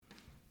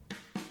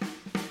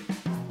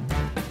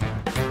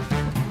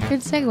Good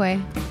segue.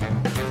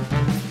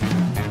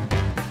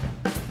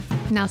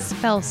 Now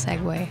spell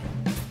segue.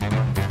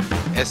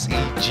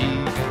 Segway?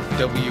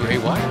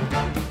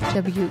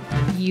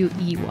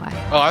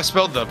 W-U-E-Y. Oh, I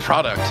spelled the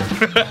product.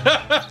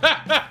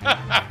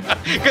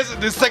 Because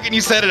the second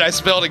you said it, I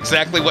spelled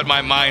exactly what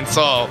my mind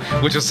saw,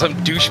 which was some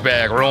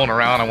douchebag rolling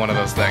around on one of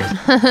those things.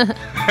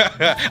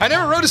 I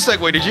never rode a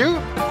Segway, did you?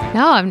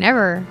 No, I've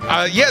never.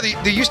 Yeah,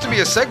 there used to be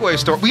a Segway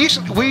store. We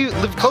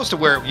lived close to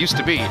where it used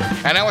to be.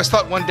 And I always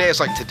thought one day, it's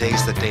like,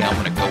 today's the day I'm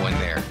going to go in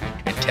there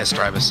and test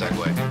drive a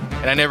Segway.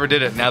 And I never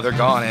did it. Now they're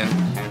gone.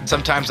 And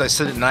sometimes I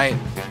sit at night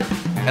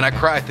and I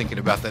cry thinking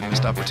about that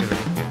missed opportunity.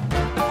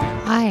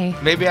 Why?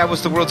 Maybe I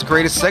was the world's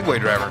greatest Segway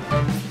driver.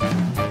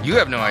 You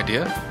have no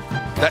idea.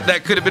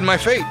 That could have been my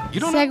fate. You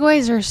don't know.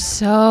 Segways are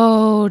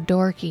so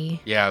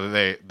dorky. Yeah,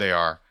 they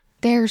are.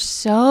 They're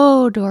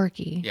so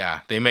dorky. Yeah,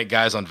 they make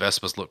guys on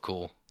Vespas look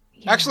cool.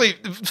 Yeah. Actually,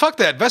 fuck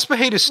that. Vespa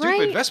hate is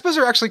stupid. Right? Vespas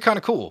are actually kind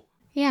of cool.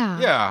 Yeah.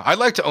 Yeah, I'd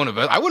like to own a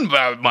Vespa. I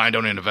wouldn't mind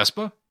owning a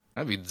Vespa.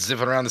 I'd be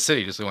zipping around the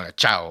city just going,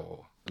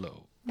 ciao,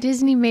 hello.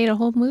 Disney made a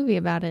whole movie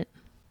about it.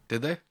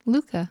 Did they?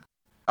 Luca.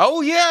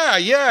 Oh, yeah.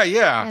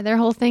 Yeah, their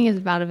whole thing is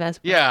about a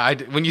Vespa. Yeah,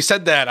 when you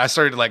said that, I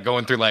started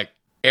going through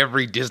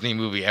every Disney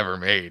movie ever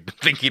made,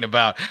 thinking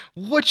about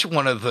which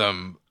one of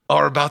them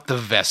are about the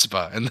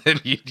Vespa. And then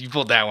you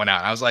pulled that one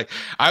out. I was like,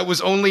 I was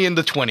only in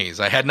the 20s.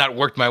 I had not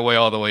worked my way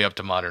all the way up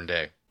to modern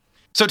day.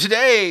 So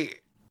today,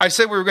 I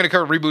said we were going to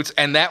cover reboots,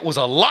 and that was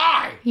a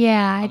lie.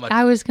 Yeah,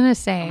 I was going to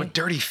say. I'm a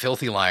dirty,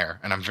 filthy liar,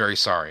 and I'm very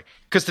sorry.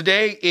 Because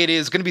today, it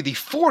is going to be the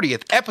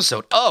 40th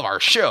episode of our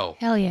show.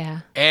 Hell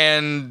yeah.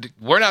 And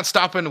we're not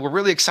stopping. We're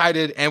really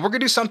excited, and we're going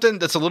to do something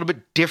that's a little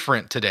bit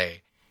different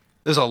today.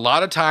 There's a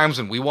lot of times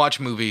when we watch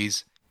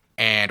movies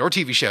or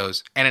TV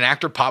shows, and an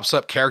actor pops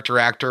up, character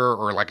actor,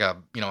 or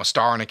a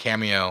star in a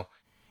cameo,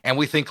 and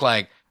we think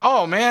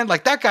oh man,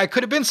 that guy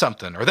could have been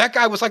something, or that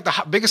guy was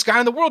the biggest guy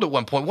in the world at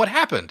one point. What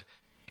happened?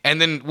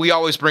 And then we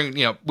always bring,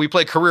 we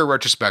play career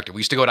retrospective. We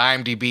used to go to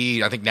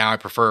IMDb. I think now I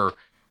prefer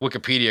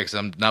Wikipedia because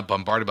I'm not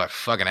bombarded by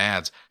fucking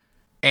ads.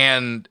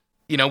 And,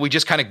 we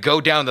just kind of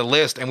go down the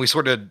list and we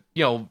sort of,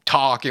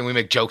 talk and we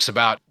make jokes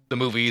about the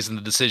movies and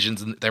the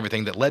decisions and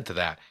everything that led to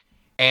that.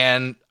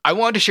 And I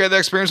wanted to share that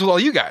experience with all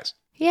you guys.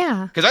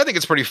 Yeah. Because I think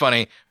it's pretty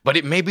funny, but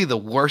it may be the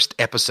worst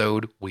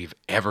episode we've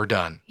ever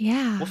done.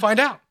 Yeah. We'll find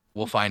out.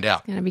 It's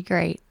going to be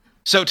great.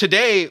 So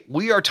today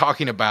we are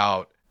talking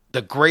about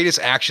the greatest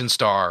action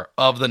star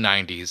of the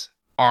 90s,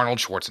 Arnold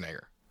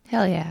Schwarzenegger.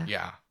 Hell yeah.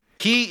 Yeah.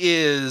 He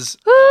is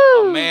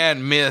Woo! a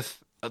man,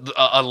 myth,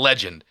 a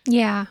legend.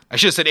 Yeah. I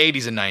should have said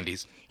 80s and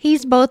 90s.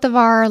 He's both of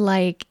our,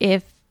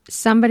 if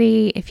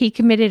he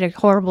committed a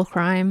horrible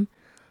crime,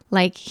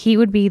 he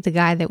would be the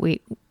guy that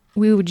we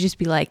would just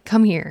be like,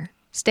 come here,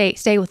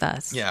 stay with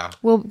us. Yeah.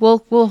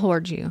 We'll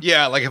hoard you.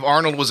 Yeah, if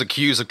Arnold was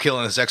accused of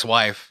killing his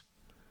ex-wife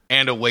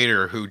and a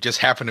waiter who just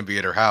happened to be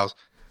at her house,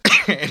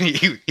 and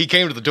he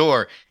came to the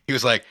door, he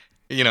was like,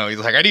 he's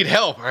like, I need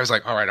help. I was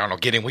like, all right,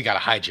 Arnold, get in. We got to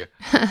hide you.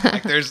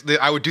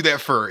 I would do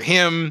that for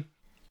him,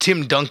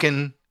 Tim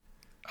Duncan.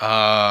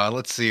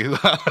 Let's see who.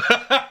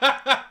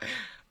 I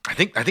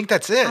think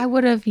that's it. I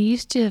would have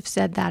used to have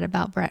said that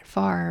about Brett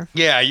Favre.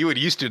 Yeah, you would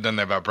used to have done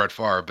that about Brett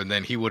Favre, but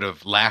then he would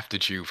have laughed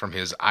at you from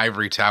his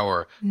ivory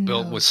tower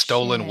built with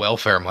stolen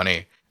welfare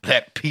money.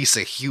 That piece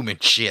of human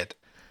shit.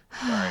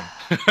 Sorry.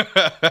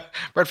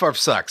 Brett Favre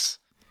sucks.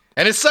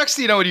 And it sucks,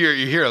 when your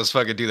heroes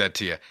fucking do that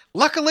to you.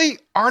 Luckily,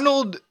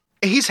 Arnold,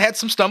 he's had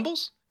some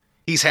stumbles.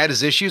 He's had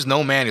his issues.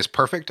 No man is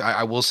perfect.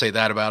 I will say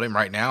that about him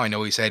right now. I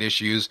know he's had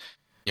issues,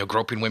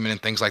 groping women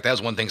and things like that. That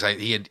was one thing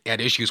he had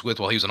issues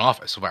with while he was in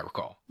office, if I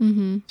recall.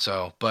 Mm-hmm.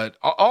 So, but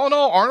all in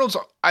all, Arnold's,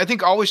 I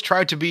think, always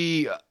tried to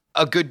be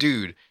a good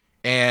dude.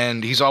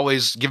 And he's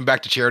always given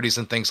back to charities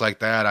and things like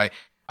that.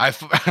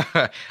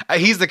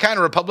 He's the kind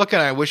of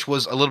Republican I wish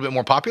was a little bit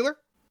more popular.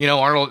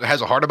 Arnold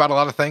has a heart about a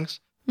lot of things.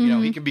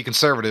 He can be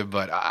conservative,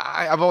 but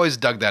I've always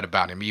dug that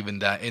about him, even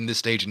that in this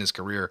stage in his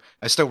career.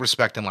 I still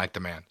respect him like the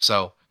man.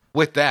 So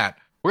with that,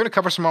 we're going to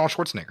cover some Arnold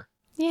Schwarzenegger.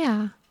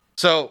 Yeah.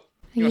 So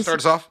you want to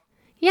start us off?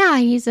 Yeah,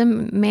 he's a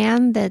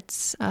man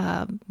that's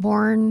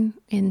born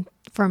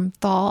from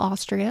Thal,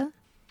 Austria.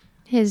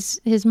 His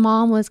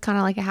mom was kind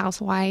of like a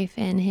housewife,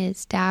 and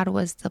his dad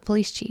was the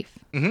police chief.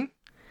 Mm-hmm.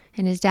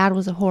 And his dad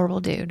was a horrible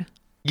dude.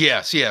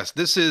 Yes.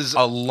 This is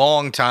a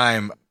long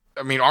time.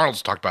 I mean,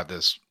 Arnold's talked about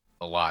this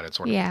a lot. It's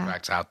sort of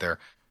facts out there.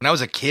 When I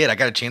was a kid, I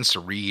got a chance to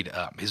read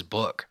his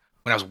book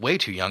when I was way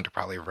too young to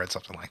probably have read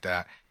something like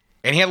that.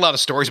 And he had a lot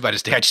of stories about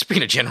his dad just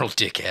being a general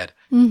dickhead.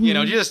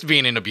 Mm-hmm. Just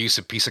being an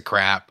abusive piece of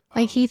crap.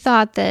 He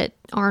thought that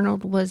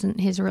Arnold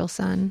wasn't his real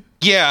son.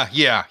 Yeah.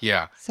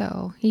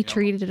 So he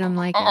treated him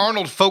like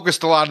Arnold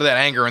focused a lot of that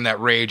anger and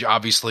that rage,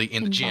 obviously,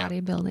 in the gym.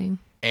 Bodybuilding.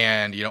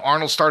 And,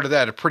 Arnold started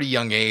that at a pretty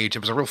young age. It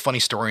was a real funny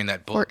story in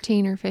that book.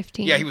 14 or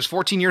 15. Yeah, he was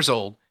 14 years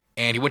old.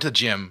 And he went to the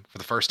gym for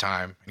the first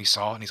time, and he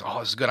saw it, and he's,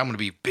 this is good. I'm going to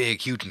be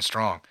big, huge, and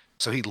strong.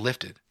 So he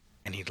lifted,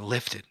 and he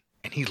lifted,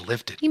 and he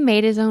lifted. He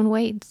made his own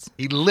weights.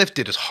 He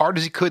lifted as hard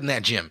as he could in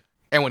that gym.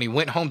 And when he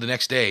went home the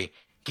next day,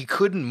 he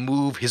couldn't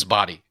move his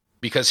body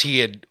because he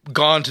had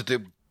gone to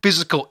the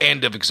physical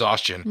end of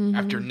exhaustion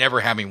after never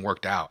having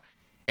worked out.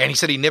 And he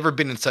said he'd never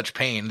been in such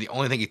pain. The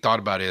only thing he thought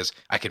about is,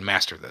 I can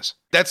master this.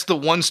 That's the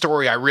one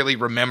story I really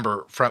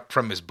remember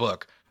from his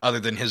book, other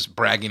than his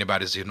bragging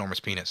about his enormous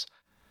penis.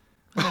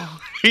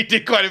 Oh. He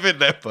did quite a bit in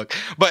that book.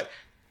 But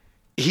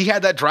he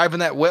had that drive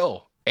and that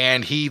will.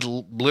 And he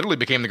literally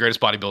became the greatest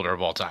bodybuilder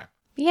of all time.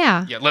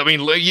 Yeah. Yeah. I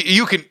mean,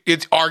 you can,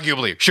 it's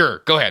arguably,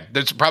 sure, go ahead.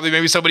 There's probably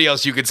maybe somebody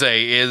else you could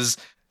say is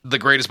the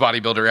greatest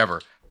bodybuilder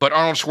ever. But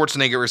Arnold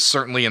Schwarzenegger is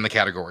certainly in the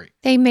category.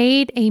 They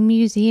made a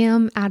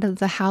museum out of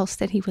the house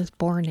that he was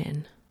born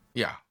in.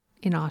 Yeah.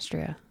 In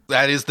Austria.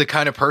 That is the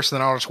kind of person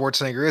that Arnold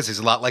Schwarzenegger is. He's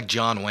a lot like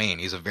John Wayne.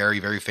 He's a very,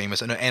 very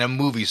famous and a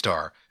movie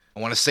star. I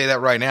want to say that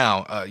right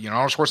now.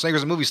 Arnold Schwarzenegger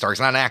is a movie star. He's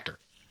not an actor.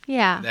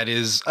 Yeah. That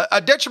is a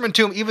detriment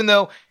to him, even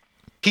though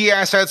he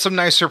has had some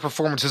nicer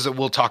performances that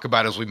we'll talk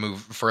about as we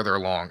move further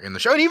along in the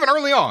show. And even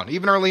early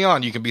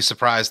on, you can be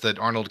surprised that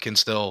Arnold can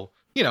still,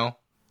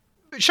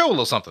 show a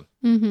little something.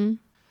 Mm-hmm.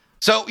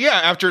 So, yeah,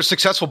 after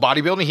successful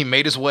bodybuilding, he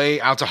made his way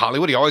out to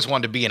Hollywood. He always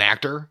wanted to be an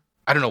actor.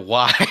 I don't know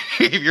why.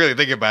 If you really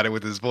think about it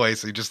with his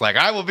voice, he's just like,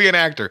 I will be an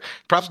actor.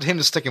 Props to him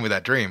to sticking with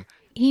that dream.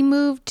 He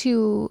moved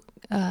to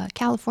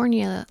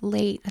California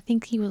late. I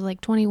think he was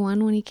like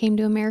 21 when he came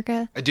to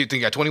America. I do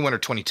think 21 or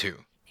 22.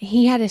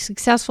 He had a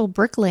successful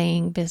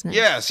bricklaying business.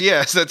 Yes.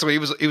 That's what he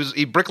was.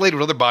 He bricklayed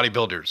with other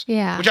bodybuilders.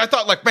 Yeah. Which I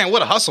thought, like, man,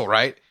 what a hustle,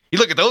 right? You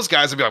look at those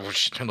guys and be like, well,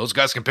 shit, those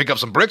guys can pick up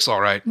some bricks, all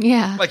right.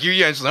 Yeah. Like,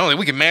 it's not only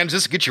we can manage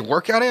this to get your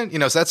workout in.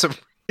 So that's a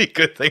pretty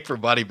good thing for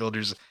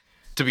bodybuilders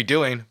to be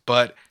doing.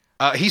 But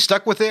he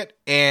stuck with it.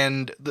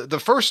 And the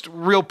first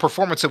real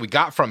performance that we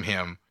got from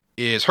him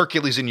is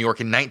Hercules in New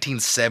York in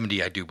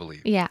 1970, I do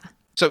believe. Yeah.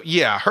 So,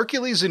 yeah,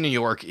 Hercules in New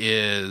York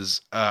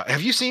is...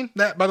 have you seen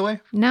that, by the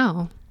way?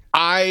 No.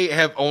 I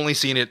have only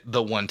seen it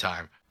the one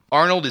time.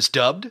 Arnold is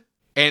dubbed,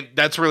 and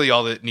that's really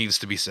all that needs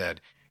to be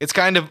said. It's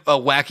kind of a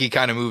wacky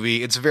kind of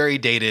movie. It's very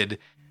dated.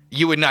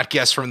 You would not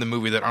guess from the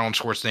movie that Arnold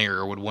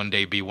Schwarzenegger would one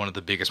day be one of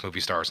the biggest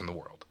movie stars in the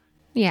world.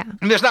 Yeah.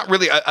 I mean, there's not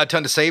really a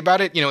ton to say about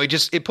it.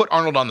 It put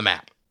Arnold on the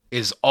map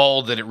is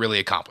all that it really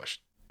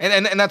accomplished.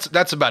 And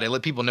that's about it.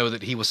 Let people know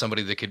that he was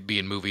somebody that could be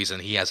in movies,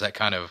 and he has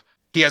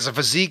he has a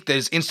physique that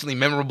is instantly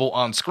memorable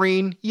on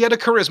screen. He had a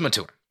charisma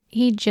to him.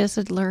 He just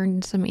had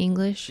learned some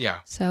English. Yeah.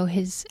 So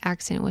his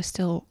accent was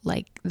still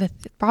like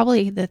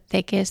probably the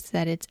thickest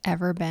that it's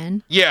ever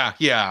been.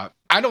 Yeah.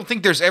 I don't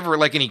think there's ever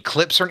like any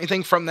clips or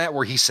anything from that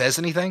where he says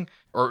anything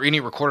or any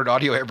recorded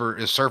audio ever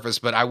is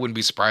surfaced, but I wouldn't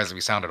be surprised if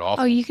he sounded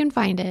awful. Oh, you can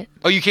find it.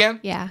 Oh, you can?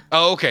 Yeah.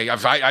 Oh, okay.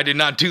 I did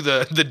not do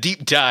the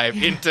deep dive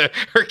into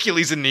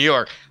Hercules in New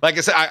York. Like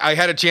I said, I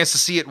had a chance to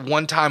see it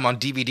one time on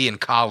DVD in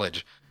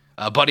college.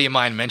 A buddy of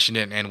mine mentioned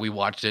it, and we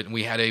watched it, and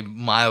we had a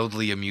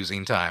mildly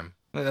amusing time.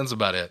 That's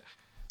about it.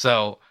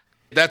 So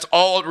that's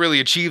all it really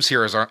achieves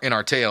here in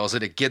our tale is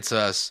that it gets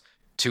us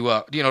to,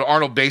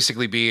 Arnold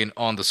basically being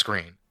on the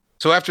screen.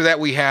 So after that,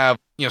 we have,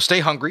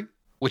 Stay Hungry,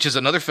 which is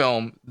another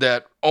film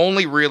that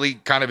only really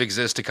kind of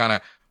exists to kind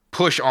of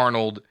push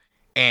Arnold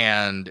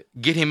and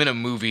get him in a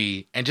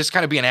movie and just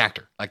kind of be an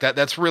actor. Like that.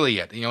 That's really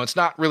it. It's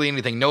not really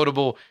anything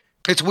notable.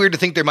 It's weird to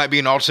think there might be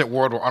an alternate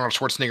world where Arnold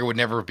Schwarzenegger would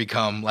never have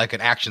become like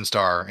an action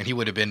star and he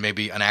would have been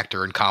maybe an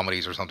actor in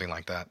comedies or something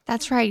like that.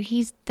 That's right.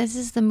 This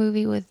is the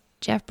movie with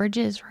Jeff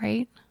Bridges,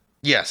 right?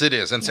 Yes, it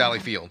is. And Sally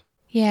Field.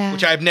 Yeah.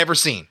 Which I've never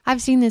seen.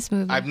 I've seen this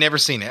movie. I've never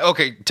seen it.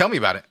 Okay, tell me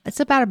about it. It's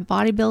about a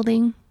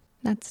bodybuilding.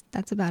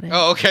 That's about it.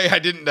 Oh, okay.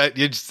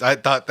 I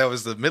thought that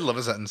was the middle of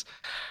a sentence.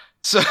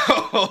 So,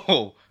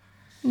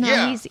 no,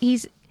 yeah.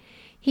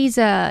 He's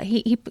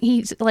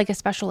like a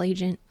special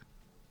agent.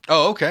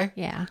 Oh, okay.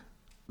 Yeah.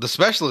 The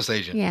specialist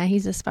agent. Yeah,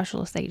 he's a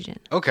specialist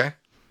agent. Okay.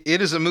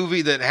 It is a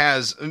movie that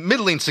has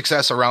middling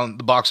success around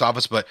the box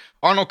office, but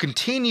Arnold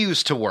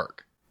continues to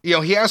work. He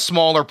has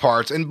smaller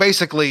parts, and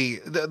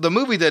basically the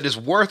movie that is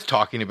worth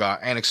talking about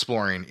and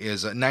exploring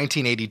is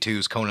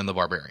 1982's Conan the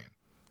Barbarian.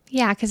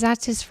 Yeah, because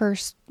that's his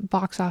first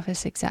box office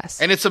success.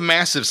 And it's a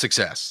massive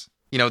success.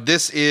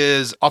 This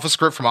is off a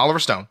script from Oliver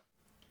Stone,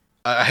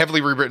 a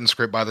heavily rewritten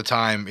script by the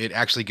time it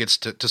actually gets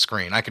to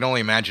screen. I can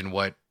only imagine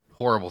what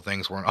horrible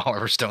things were in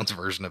Oliver Stone's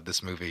version of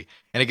this movie,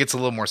 and it gets a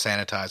little more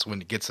sanitized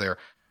when it gets there.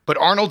 But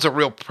Arnold's a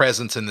real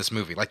presence in this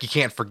movie. Like, you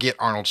can't forget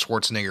Arnold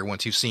Schwarzenegger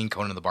once you've seen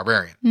Conan the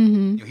Barbarian.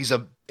 Mm-hmm.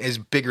 He's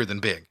bigger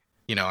than big.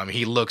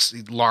 He looks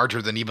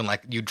larger than even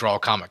like you draw a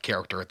comic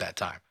character at that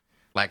time.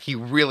 Like, he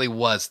really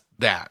was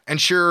that.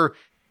 And sure,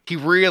 he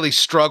really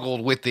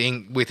struggled with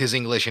his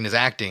English and his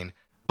acting,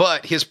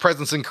 but his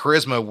presence and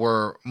charisma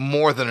were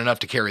more than enough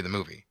to carry the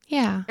movie.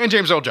 Yeah. And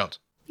James Earl Jones.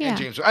 Yeah.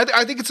 And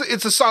I think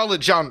it's a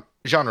solid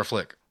genre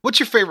flick. What's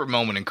your favorite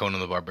moment in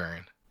Conan the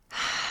Barbarian?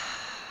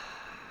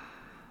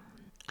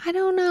 I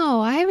don't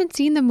know. I haven't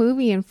seen the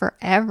movie in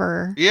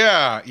forever.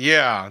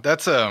 Yeah.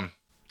 That's a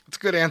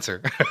good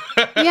answer.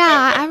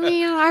 Yeah, I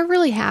mean, I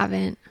really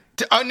haven't.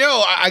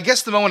 No, I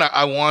guess the moment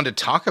I wanted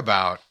to talk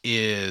about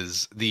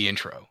is the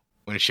intro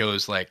when it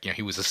shows like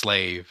he was a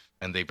slave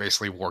and they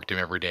basically worked him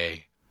every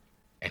day.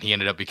 And he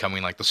ended up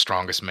becoming like the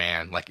strongest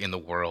man like in the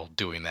world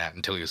doing that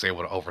until he was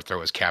able to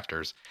overthrow his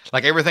captors.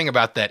 Like everything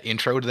about that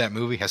intro to that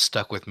movie has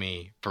stuck with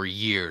me for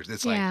years.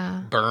 It's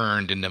like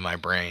burned into my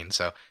brain.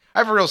 So I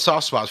have a real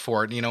soft spot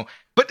for it, you know.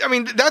 But I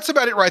mean, that's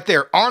about it right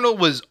there. Arnold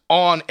was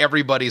on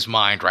everybody's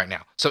mind right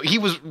now. So he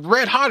was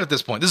red hot at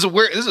this point. This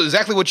is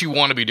exactly what you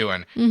want to be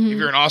doing. If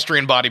you're an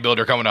Austrian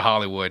bodybuilder coming to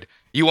Hollywood,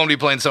 you want to be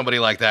playing somebody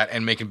like that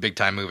and making big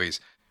time movies.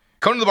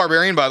 Conan the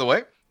Barbarian, by the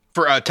way,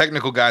 for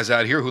technical guys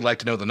out here who like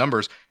to know the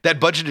numbers, that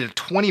budgeted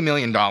 $20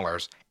 million,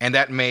 and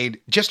that made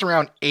just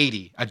around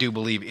 80, I do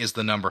believe, is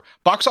the number.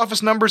 Box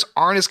office numbers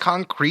aren't as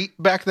concrete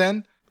back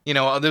then. You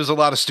know, there's a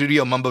lot of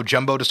studio mumbo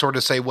jumbo to sort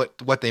of say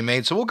what they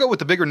made. So we'll go with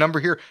the bigger number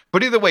here.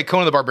 But either way,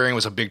 Conan the Barbarian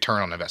was a big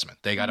turn on investment.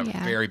 They got a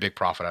very big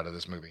profit out of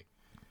this movie.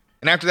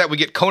 And after that, we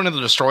get Conan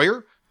the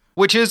Destroyer,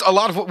 which is a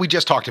lot of what we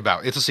just talked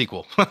about. It's a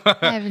sequel. I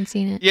haven't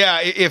seen it.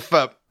 Yeah,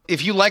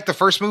 if you like the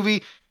first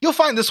movie, you'll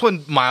find this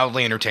one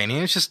mildly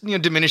entertaining. It's just, you know,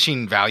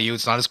 diminishing value.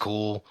 It's not as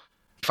cool.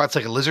 He fights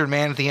like a lizard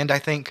man at the end, I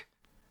think.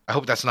 I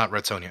hope that's not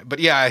Red Sonja. But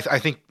yeah, I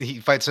think he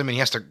fights him and he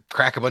has to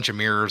crack a bunch of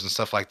mirrors and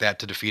stuff like that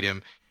to defeat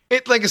him.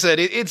 Like I said,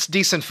 it's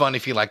decent fun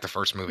if you like the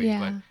first movie.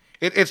 Yeah.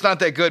 But it's not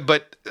that good.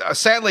 But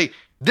sadly,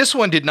 this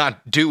one did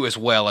not do as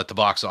well at the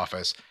box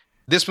office.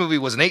 This movie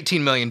was an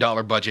 $18 million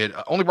budget,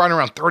 only brought in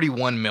around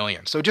 $31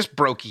 million. So it just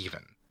broke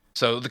even.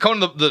 So the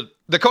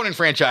Conan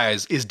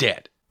franchise is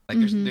dead.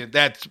 Like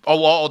that's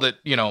all that,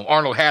 you know,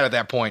 Arnold had at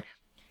that point,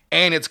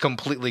 and it's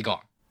completely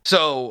gone.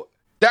 So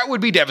that would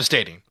be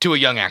devastating to a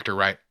young actor,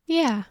 right?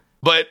 Yeah.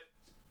 But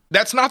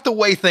that's not the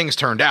way things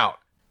turned out,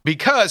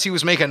 because he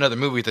was making another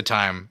movie at the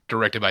time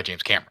directed by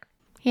James Cameron.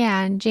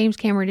 Yeah, and James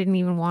Cameron didn't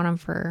even want him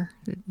for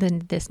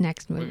this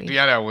next movie.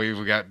 Yeah, no, we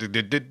got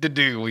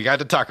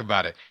to talk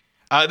about it.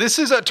 This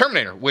is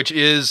Terminator, which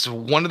is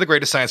one of the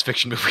greatest science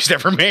fiction movies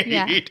ever made.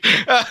 Yeah.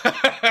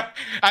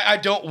 I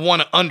don't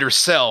want to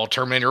undersell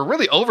Terminator, or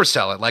really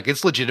oversell it. Like,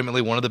 it's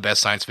legitimately one of the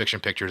best science fiction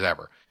pictures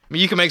ever. I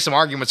mean, you can make some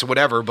arguments or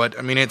whatever, but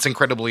I mean, it's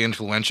incredibly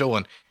influential.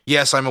 And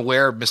yes, I'm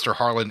aware Mr.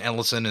 Harlan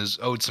Ellison is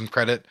owed some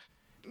credit.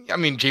 I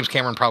mean, James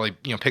Cameron probably,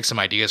 you know, picked some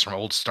ideas from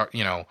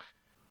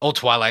old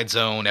Twilight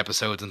Zone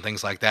episodes and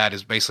things like that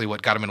is basically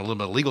what got him in a little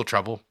bit of legal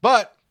trouble.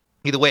 But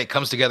either way, it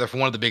comes together for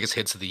one of the biggest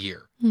hits of the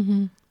year.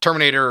 Mm-hmm.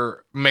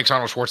 Terminator makes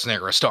Arnold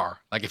Schwarzenegger a star.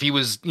 Like, if he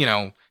was, you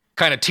know,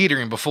 kind of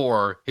teetering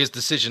before, his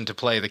decision to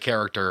play the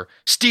character,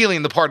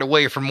 stealing the part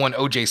away from one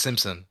O.J.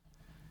 Simpson,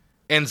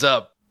 ends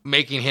up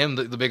making him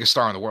the biggest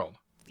star in the world.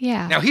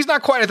 Yeah. Now, he's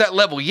not quite at that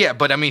level yet,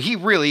 but I mean, he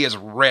really is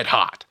red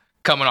hot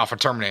coming off of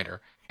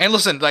Terminator. And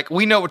listen, like,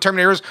 we know what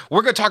Terminator is.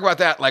 We're going to talk about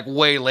that like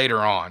way later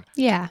on.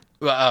 Yeah.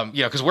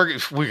 Because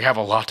we have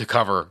a lot to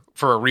cover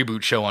for a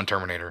reboot show on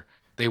Terminator.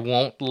 They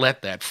won't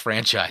let that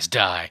franchise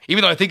die,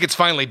 even though I think it's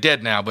finally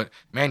dead now. But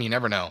man, you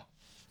never know.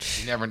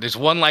 There's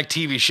one like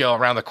TV show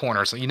around the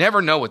corner, so you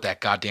never know with that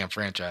goddamn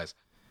franchise.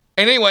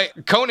 And anyway,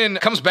 Conan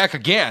comes back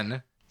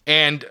again,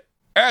 and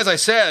as I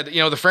said, you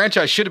know, the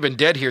franchise should have been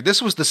dead here.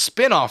 This was the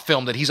spin-off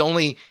film that he's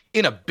only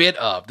in a bit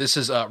of. This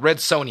is Red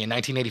Sonja in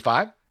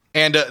 1985.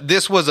 And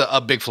this was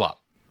a big flop.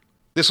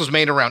 This was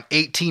made around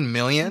 $18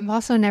 million. I've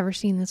also never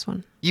seen this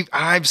one.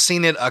 I've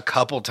seen it a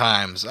couple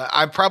times.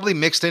 I've probably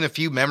mixed in a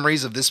few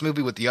memories of this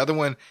movie with the other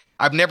one.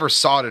 I've never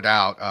sought it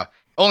out.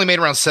 Only made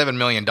around $7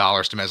 million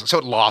domestic, so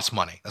it lost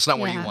money. That's not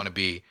where you want to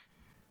be.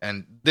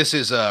 And this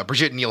is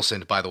Brigitte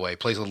Nielsen, by the way,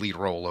 plays the lead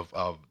role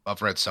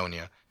of Red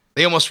Sonja.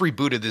 They almost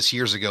rebooted this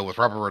years ago with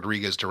Robert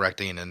Rodriguez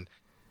directing, and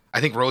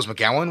I think Rose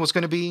McGowan was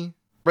going to be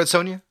Red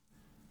Sonja,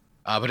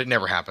 but it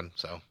never happened,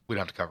 so we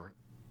don't have to cover it.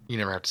 You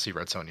never have to see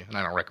Red Sonja, and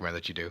I don't recommend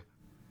that you do.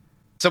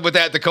 So with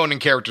that, the Conan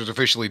character is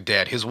officially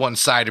dead. His one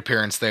side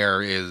appearance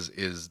there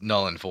is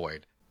null and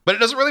void. But it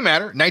doesn't really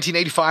matter.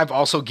 1985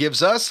 also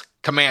gives us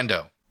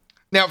Commando.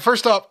 Now,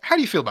 first off, how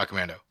do you feel about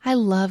Commando? I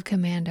love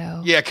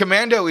Commando. Yeah,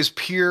 Commando is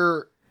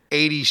pure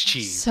 80s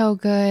cheese. So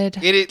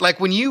good. It like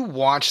when you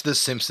watch The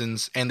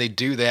Simpsons and they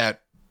do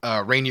that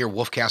Rainier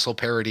Wolfcastle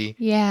parody.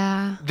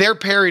 Yeah. They're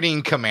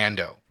parodying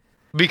Commando.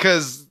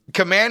 Because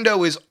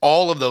Commando is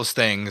all of those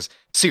things,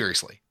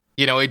 seriously.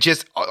 You know, it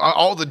just,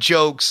 all the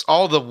jokes,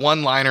 all the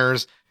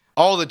one-liners,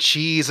 all the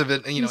cheese of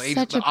it, you know,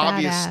 the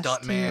obvious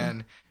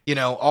stuntman, you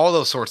know, all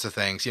those sorts of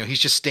things. You know, he's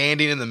just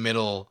standing in the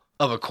middle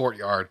of a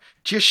courtyard,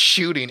 just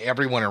shooting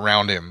everyone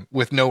around him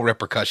with no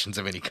repercussions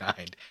of any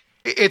kind.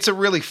 It's a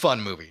really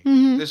fun movie.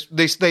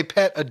 Mm-hmm. They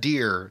pet a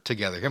deer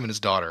together, him and his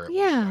daughter.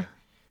 Yeah.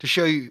 To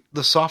show you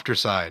the softer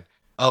side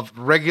of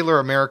regular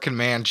American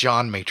man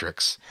John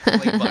Matrix,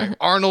 played by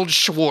Arnold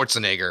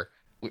Schwarzenegger.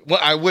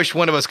 I wish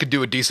one of us could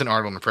do a decent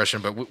Arnold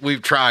impression, but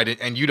we've tried it,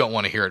 and you don't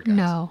want to hear it, guys.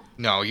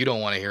 No, you don't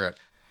want to hear it.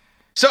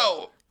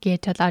 So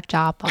get to the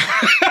chopper.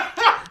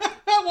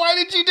 Why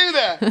did you do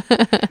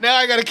that? Now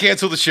I got to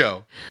cancel the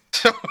show.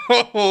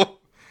 So,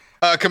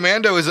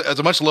 Commando is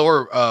a much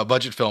lower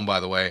budget film, by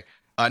the way,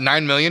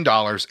 $9 million,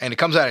 and it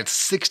comes out at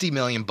 $60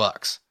 million.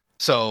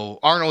 So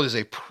Arnold is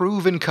a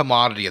proven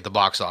commodity at the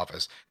box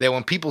office. That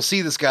when people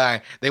see this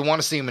guy, they want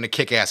to see him in a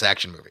kick-ass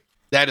action movie.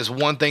 That is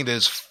one thing that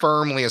is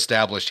firmly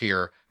established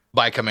here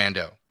by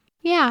Commando.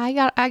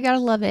 Yeah, I gotta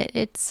love it.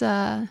 It's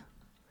one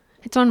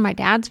of my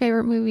dad's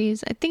favorite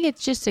movies. I think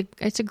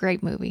it's a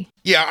great movie.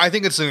 Yeah, I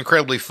think it's an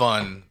incredibly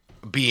fun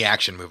B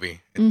action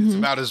movie. It's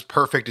about as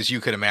perfect as you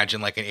could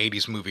imagine like an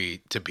 80s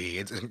movie to be.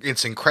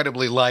 It's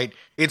incredibly light.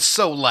 It's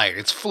so light.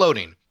 It's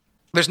floating.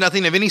 There's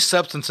nothing of any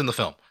substance in the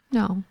film.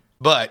 No.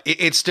 But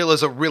it still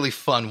is a really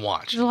fun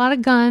watch. There's a lot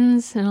of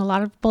guns and a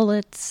lot of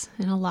bullets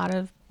and a lot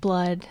of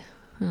blood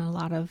and a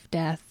lot of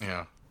death.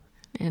 Yeah.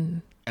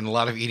 And a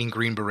lot of eating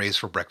Green Berets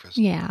for breakfast.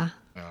 Yeah.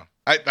 Yeah.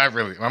 I'm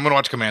going to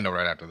watch Commando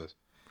right after this.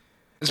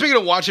 And speaking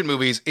of watching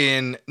movies,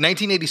 in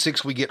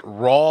 1986, we get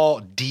Raw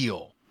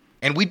Deal.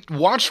 And we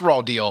watched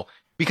Raw Deal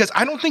because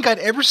I don't think I'd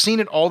ever seen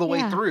it all the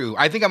way through.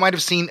 I think I might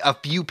have seen a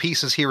few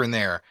pieces here and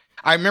there.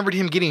 I remembered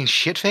him getting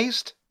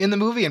shit-faced in the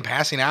movie and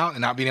passing out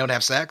and not being able to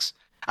have sex.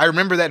 I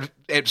remember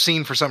that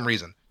scene for some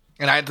reason.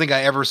 And I don't think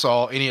I ever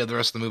saw any of the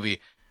rest of the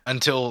movie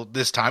until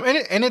this time.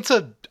 And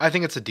I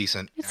think it's a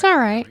decent. It's all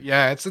right.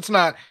 Yeah, it's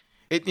not.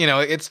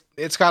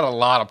 It's got a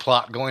lot of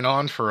plot going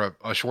on for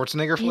a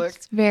Schwarzenegger flick.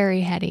 It's very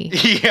heady.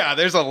 Yeah,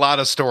 there's a lot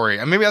of story.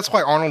 And maybe that's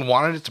why Arnold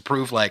wanted it to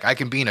prove like I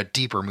can be in a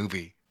deeper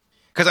movie.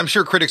 Because I'm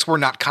sure critics were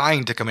not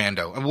kind to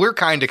Commando. And we're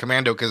kind to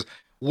Commando because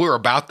we're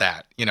about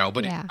that,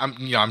 but yeah.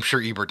 I'm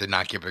sure Ebert did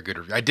not give it a good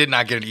review. I did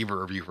not get an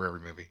Ebert review for every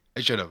movie. I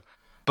should have.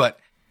 But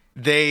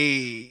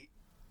they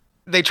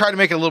try to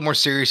make it a little more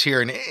serious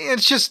here, and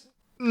it's just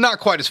not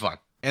quite as fun.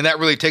 And that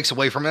really takes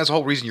away from it. That's the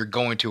whole reason you're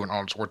going to an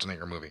Arnold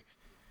Schwarzenegger movie.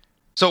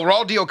 So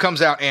Raw Deal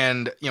comes out,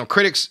 and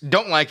critics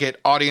don't like it.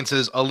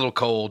 Audiences a little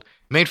cold.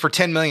 Made for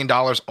 $10 million,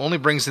 only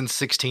brings in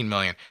 $16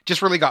 million.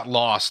 Just really got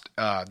lost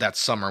that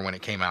summer when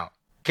it came out.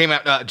 Came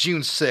out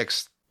June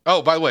 6th.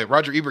 Oh, by the way,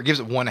 Roger Ebert gives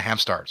it 1.5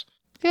 stars.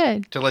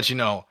 Good. To let you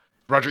know,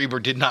 Roger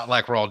Ebert did not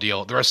like Raw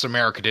Deal. The rest of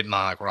America did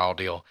not like Raw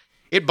Deal.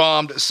 It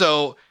bombed,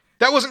 so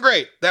that wasn't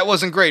great.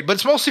 But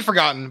it's mostly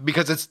forgotten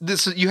because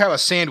you have a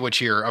sandwich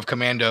here of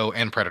Commando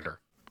and Predator.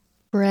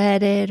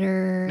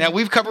 Predator. Now,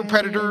 we've covered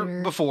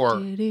Predator before.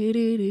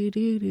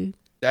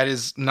 That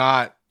is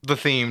not the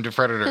theme to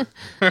Predator.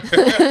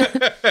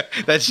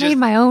 That's just made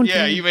my own theme.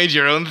 Yeah, you made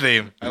your own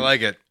theme. I like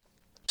it.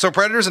 So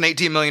Predator's an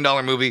 $18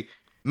 million movie.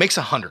 Makes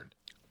 $100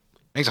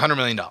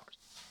 million.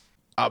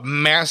 A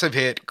massive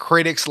hit.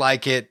 Critics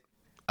like it.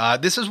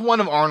 This is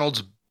one of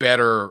Arnold's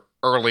better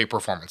early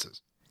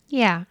performances.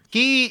 Yeah.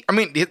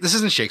 This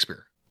isn't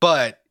Shakespeare,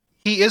 but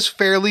he is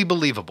fairly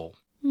believable.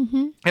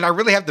 Mm-hmm. And I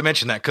really have to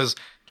mention that because,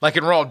 like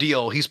in Raw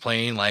Deal, he's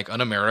playing like an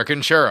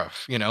American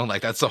sheriff,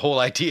 like that's the whole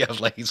idea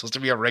of like he's supposed to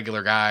be a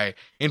regular guy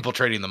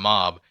infiltrating the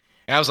mob.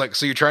 And I was like,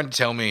 so you're trying to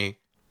tell me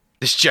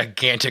this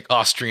gigantic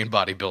Austrian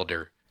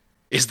bodybuilder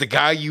is the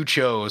guy you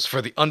chose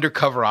for the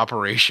undercover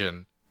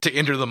operation to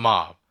enter the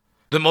mob?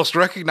 The most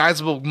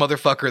recognizable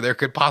motherfucker there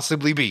could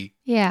possibly be.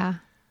 Yeah.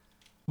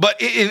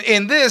 But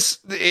in this,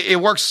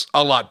 it works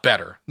a lot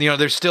better.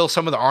 There's still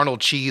some of the Arnold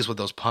cheese with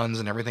those puns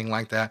and everything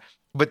like that.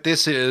 But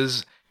this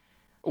is,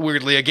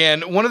 weirdly,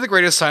 again, one of the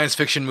greatest science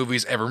fiction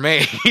movies ever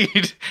made.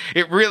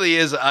 It really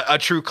is a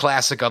true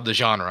classic of the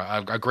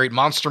genre. A great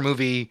monster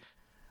movie,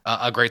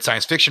 a great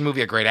science fiction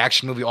movie, a great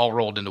action movie, all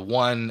rolled into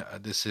one.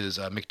 This is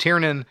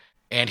McTiernan,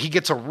 and he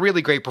gets a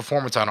really great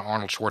performance out of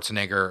Arnold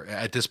Schwarzenegger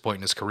at this point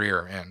in his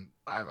career. And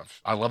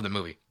I love the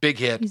movie. Big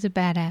hit. He's a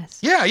badass.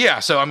 Yeah.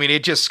 So,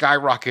 it just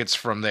skyrockets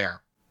from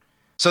there.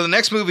 So the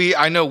next movie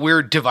I know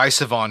we're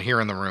divisive on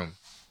here in the room.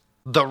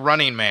 The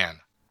Running Man,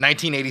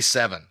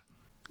 1987.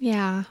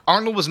 Yeah.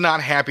 Arnold was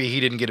not happy he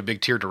didn't get a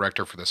big tier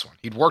director for this one.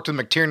 He'd worked with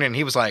McTiernan, and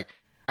he was like,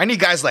 I need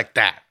guys like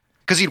that.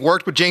 Because he'd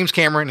worked with James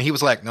Cameron, and he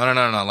was like, no.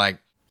 Like,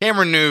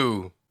 Cameron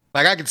knew.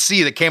 Like, I could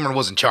see that Cameron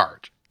was in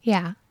charge.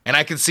 Yeah. And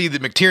I could see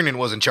that McTiernan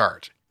was in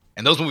charge.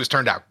 And those movies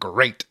turned out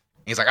great.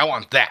 He's like, I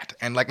want that.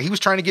 And like, he was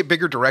trying to get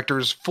bigger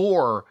directors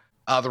for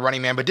The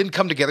Running Man, but didn't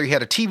come together. He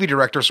had a TV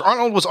director. So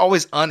Arnold was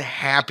always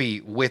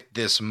unhappy with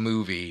this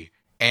movie.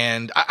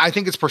 And I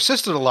think it's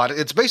persisted a lot.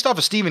 It's based off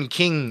a Stephen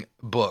King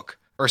book,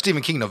 or a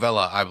Stephen King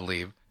novella, I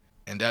believe.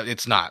 And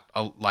it's not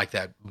like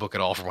that book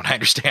at all from what I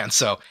understand.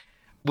 So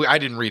I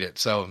didn't read it.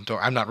 So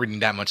I'm not reading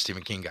that much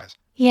Stephen King, guys.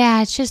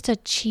 Yeah, it's just a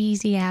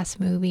cheesy ass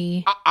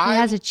movie. It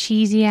has a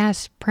cheesy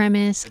ass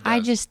premise. I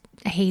just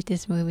hate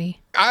this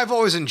movie. I've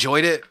always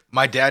enjoyed it.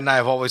 My dad and I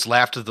have always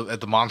laughed at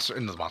the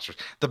monsters,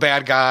 the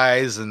bad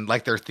guys, and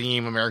like their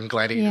theme, American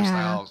Gladiator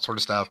style sort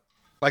of stuff.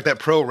 Like that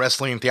pro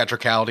wrestling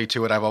theatricality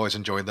to it. I've always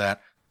enjoyed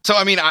that. So,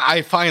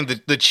 I find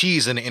the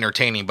cheese and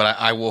entertaining, but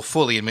I will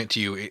fully admit to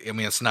you,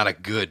 it's not a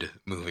good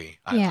movie.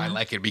 I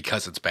like it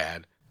because it's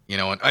bad,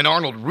 and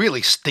Arnold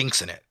really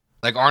stinks in it.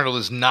 Like, Arnold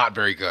is not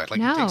very good.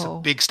 Like, he takes a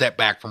big step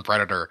back from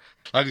Predator.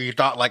 Like, you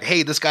thought, like,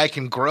 hey, this guy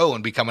can grow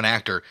and become an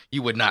actor.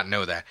 You would not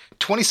know that.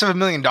 $27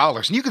 million.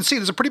 And you can see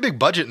there's a pretty big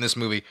budget in this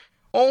movie.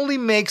 Only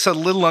makes a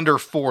little under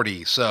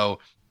 40. So,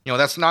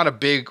 that's not a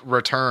big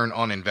return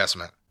on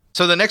investment.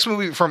 So, the next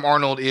movie from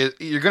Arnold is,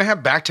 you're going to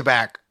have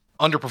back-to-back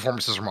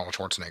underperformances from Arnold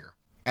Schwarzenegger.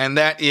 And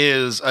that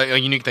is a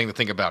unique thing to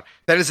think about.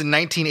 That is in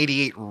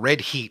 1988, Red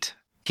Heat.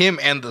 Him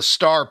and the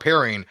star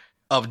pairing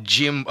of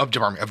James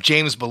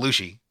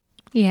Belushi.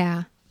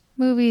 Yeah.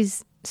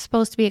 Movie's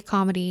supposed to be a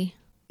comedy.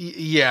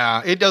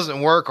 Yeah, it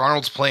doesn't work.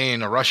 Arnold's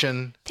playing a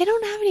Russian. They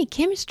don't have any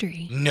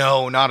chemistry.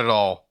 No, not at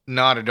all.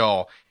 Not at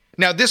all.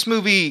 Now, this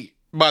movie,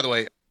 by the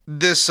way,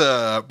 this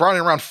brought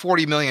in around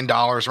 $40 million,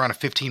 around a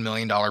 $15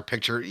 million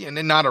picture,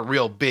 and not a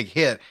real big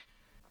hit.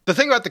 The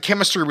thing about the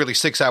chemistry really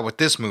sticks out with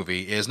this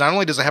movie is not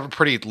only does it have a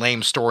pretty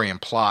lame story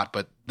and plot,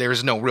 but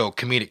there's no real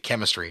comedic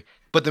chemistry.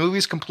 But the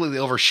movie's completely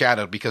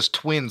overshadowed because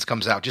Twins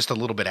comes out just a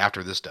little bit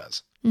after this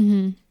does.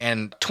 Mm-hmm.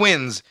 And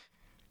Twins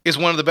is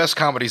one of the best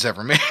comedies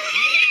ever made.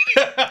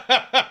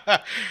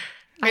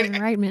 Ivan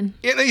Reitman.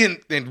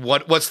 And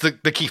what's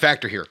the key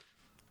factor here?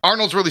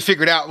 Arnold's really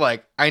figured out,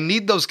 like, I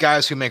need those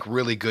guys who make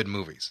really good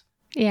movies.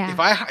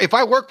 Yeah. If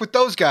I work with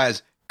those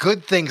guys,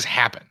 good things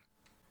happen.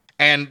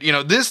 And, you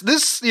know,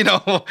 this, you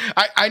know,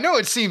 I know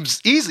it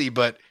seems easy,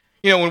 but,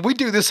 you know, when we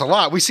do this a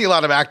lot, we see a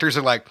lot of actors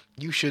are like,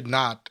 you should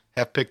not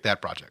have picked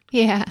that project.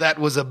 Yeah. That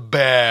was a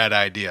bad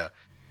idea.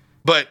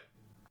 But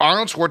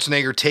Arnold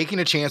Schwarzenegger taking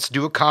a chance to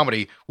do a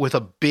comedy with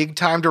a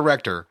big-time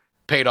director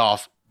paid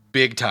off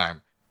big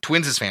time.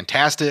 Twins is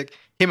fantastic.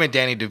 Him and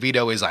Danny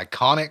DeVito is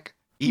iconic.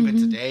 Even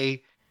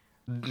today,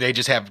 they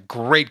just have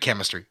great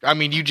chemistry. I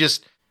mean,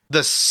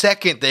 the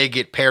second they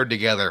get paired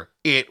together,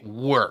 it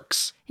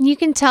works. And you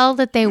can tell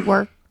that they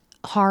work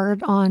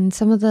hard on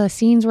some of the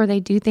scenes where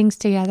they do things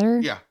together.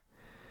 Yeah.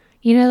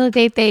 You know,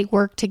 that they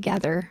work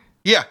together.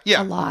 Yeah.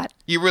 A lot.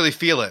 You really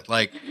feel it.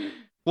 Like,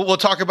 we'll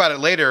talk about it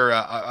later.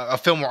 A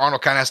film where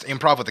Arnold kind of has to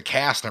improv with the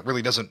cast and it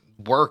really doesn't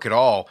work at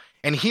all.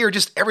 And here,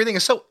 just everything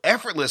is so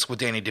effortless with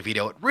Danny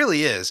DeVito. It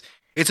really is.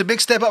 It's a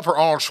big step up for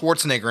Arnold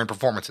Schwarzenegger in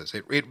performances.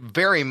 It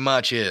very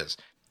much is.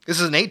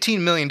 This is an $18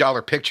 million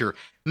picture.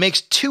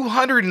 Makes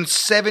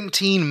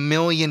 $217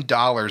 million in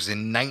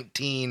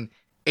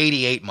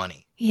 1988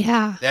 money.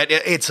 Yeah.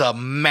 It's a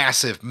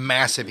massive,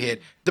 massive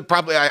hit.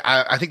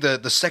 I think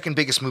the second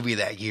biggest movie of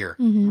that year.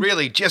 Mm-hmm.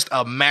 Really just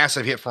a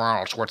massive hit for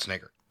Arnold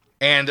Schwarzenegger.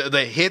 And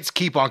the hits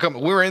keep on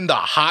coming. We're in the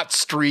hot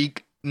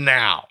streak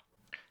now.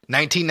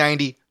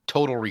 1990,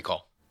 Total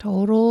Recall.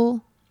 Total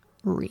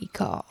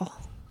Recall.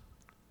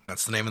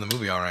 That's the name of the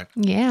movie, all right.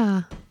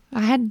 Yeah.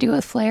 I had to do it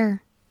with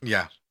Flair.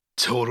 Yeah.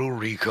 Total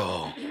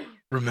Recall.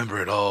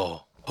 Remember it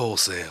all.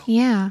 Wholesale.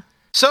 Yeah.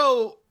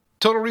 So,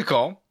 Total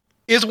Recall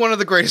is one of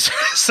the greatest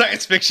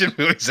science fiction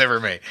movies ever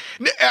made.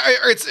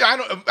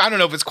 I don't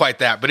know if it's quite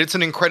that, but it's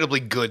an incredibly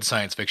good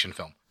science fiction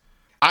film.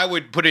 I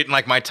would put it in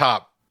like my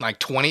top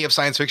 20 of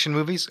science fiction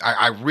movies.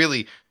 I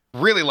really,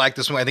 really like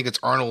this one. I think it's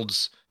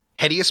Arnold's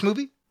headiest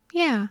movie.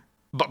 Yeah.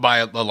 But by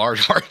a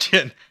large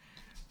margin.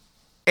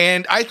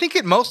 And I think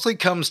it mostly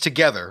comes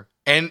together.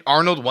 And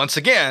Arnold, once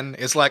again,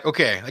 is like,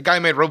 okay, the guy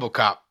who made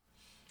RoboCop.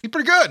 He's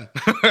pretty good.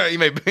 He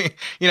may be,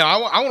 I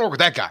want to work with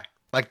that guy.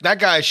 Like, that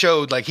guy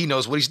showed like he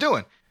knows what he's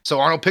doing. So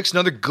Arnold picks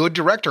another good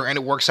director, and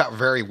it works out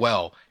very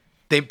well.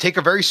 They take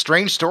a very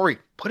strange story,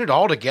 put it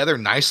all together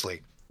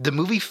nicely. The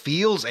movie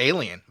feels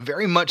alien,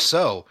 very much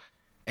so.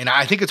 And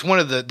I think it's one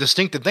of the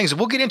distinctive things. And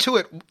we'll get into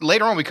it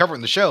later on. We cover it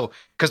in the show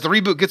because the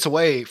reboot gets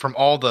away from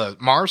all the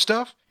Mars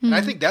stuff. Mm-hmm. And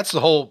I think that's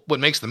what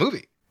makes the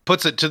movie.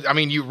 Puts it to, I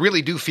mean, you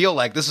really do feel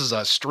like this is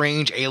a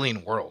strange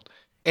alien world.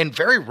 And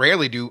very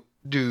rarely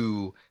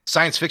do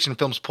science fiction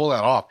films pull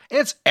that off. And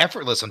it's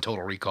effortless in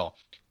Total Recall.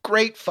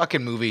 Great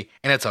fucking movie.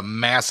 And it's a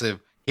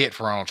massive hit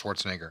for Arnold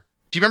Schwarzenegger.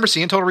 Do you remember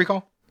seeing Total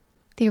Recall?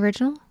 The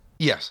original?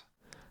 Yes.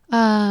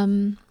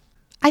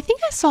 I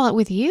think I saw it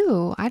with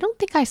you. I don't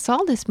think I saw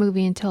this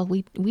movie until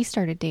we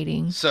started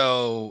dating.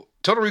 So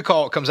Total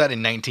Recall comes out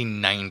in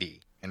 1990,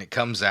 and it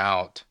comes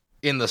out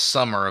in the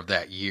summer of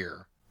that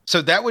year.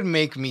 So that would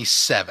make me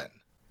 7.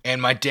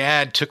 And my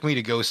dad took me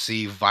to go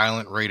see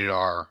violent rated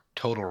R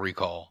Total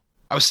Recall.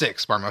 I was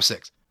 6, pardon me, I was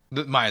 6.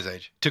 Maya's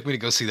age. Took me to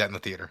go see that in the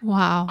theater.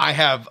 Wow. I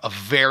have a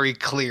very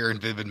clear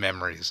and vivid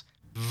memories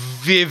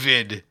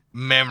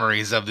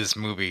of this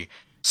movie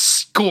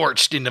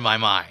scorched into my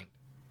mind.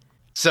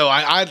 So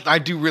I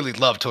do really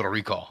love Total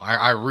Recall.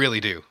 I really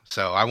do.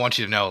 So I want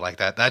you to know like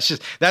that.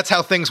 That's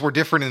how things were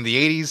different in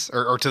the 80s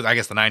or to, I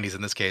guess, the 90s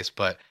in this case.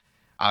 But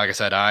like I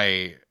said,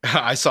 I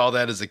saw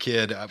that as a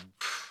kid.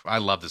 I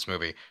love this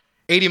movie.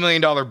 $80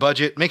 million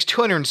budget, makes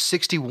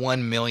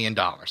 $261 million.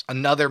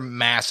 Another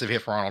massive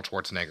hit for Arnold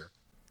Schwarzenegger.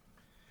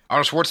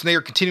 Arnold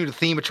Schwarzenegger continued the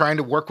theme of trying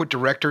to work with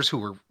directors who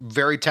were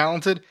very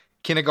talented.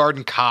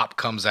 Kindergarten Cop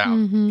comes out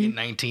in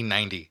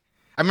 1990.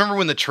 I remember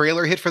when the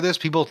trailer hit for this,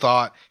 people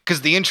thought,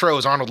 because the intro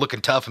is Arnold looking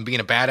tough and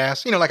being a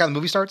badass, like how the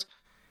movie starts.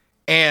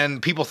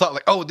 And people thought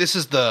like, oh, this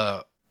is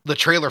the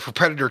trailer for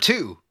Predator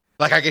 2.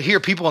 Like I could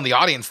hear people in the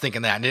audience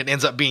thinking that, and it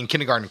ends up being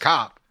Kindergarten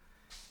Cop.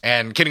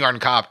 And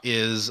Kindergarten Cop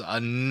is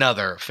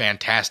another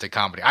fantastic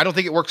comedy. I don't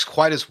think it works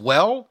quite as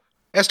well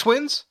as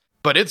Twins,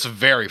 but it's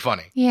very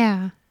funny.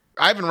 Yeah.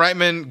 Ivan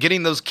Reitman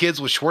getting those kids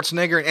with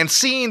Schwarzenegger and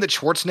seeing that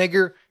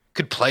Schwarzenegger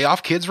could play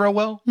off kids real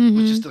well,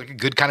 was just like a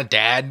good kind of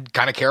dad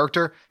kind of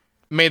character,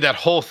 made that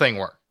whole thing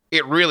work.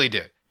 It really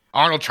did.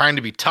 Arnold trying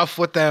to be tough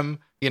with them,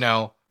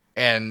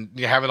 and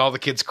having all the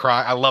kids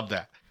cry. I love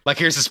that. Like,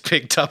 here's this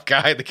big tough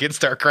guy. The kids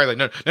start crying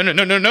like,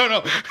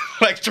 no.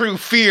 Like through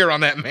fear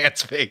on that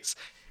man's face.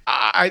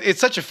 It's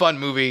such a fun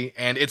movie,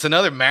 and it's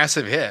another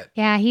massive hit.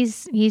 Yeah,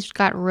 he's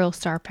got real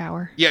star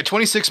power. Yeah,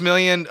 $26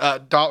 million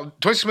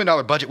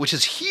budget, which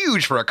is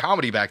huge for a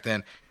comedy back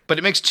then, but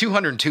it makes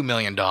 $202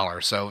 million,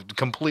 so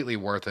completely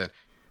worth it.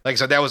 Like I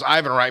said, that was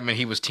Ivan Reitman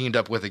he was teamed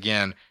up with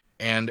again.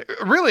 And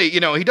really,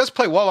 he does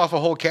play well off a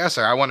whole cast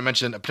there. I want to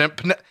mention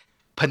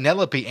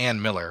Penelope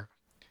Ann Miller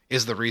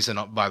is the reason,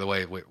 by the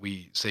way,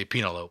 we say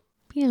Penelope.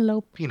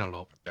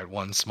 Penelope. That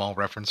one small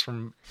reference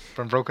from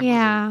Broken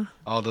Lizard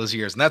all those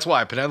years. And that's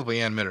why Penelope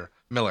Ann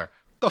Miller.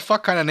 The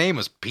fuck kind of name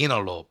is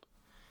Penelope?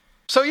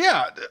 So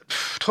yeah,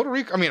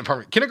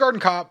 Kindergarten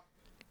Cop,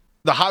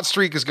 the hot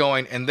streak is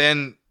going, and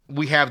then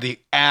we have the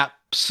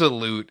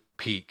absolute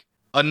peak.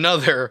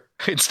 Another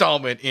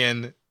installment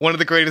in one of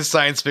the greatest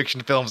science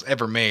fiction films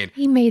ever made.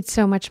 He made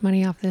so much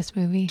money off this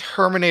movie.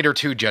 Terminator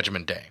 2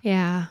 Judgment Day.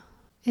 Yeah.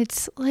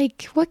 It's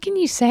like, what can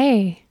you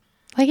say?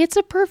 Like, it's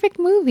a perfect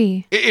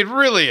movie. It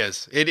really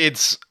is.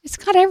 It's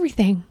got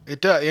everything.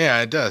 It does.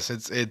 Yeah, it does.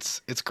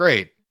 It's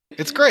great.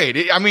 It's great.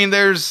 That's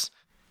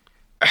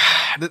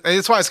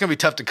why it's going to be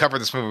tough to cover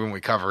this movie when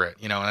we cover it,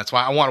 and that's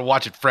why I want to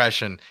watch it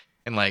fresh and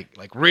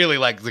really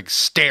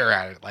stare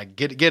at it,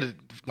 get it,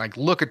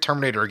 look at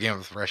Terminator again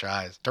with fresh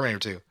eyes. Terminator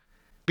 2.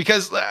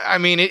 Because,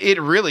 it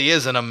really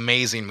is an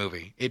amazing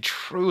movie. It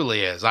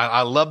truly is.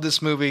 I love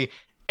this movie.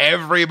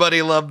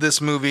 Everybody loved this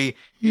movie.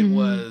 It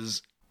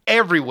was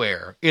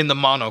everywhere in the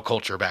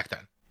monoculture back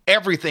then.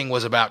 Everything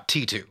was about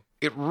T2.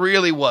 It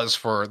really was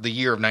for the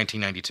year of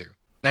 1992.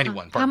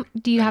 91,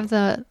 do you have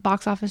the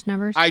box office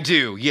numbers? I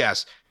do,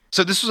 yes.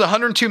 So this was a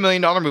 $102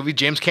 million movie.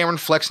 James Cameron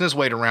flexing his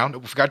weight around.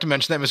 We forgot to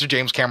mention that Mr.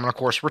 James Cameron, of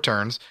course,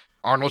 returns.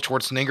 Arnold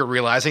Schwarzenegger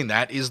realizing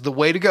that is the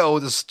way to go.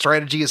 The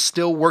strategy is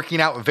still working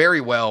out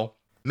very well.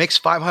 Makes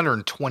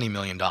 $520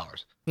 million. One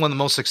of the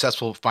most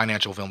successful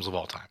financial films of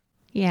all time.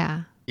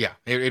 Yeah. Yeah,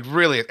 it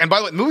really is. And by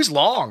the way, the movie's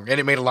long, and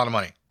it made a lot of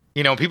money.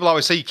 People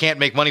always say you can't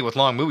make money with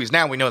long movies.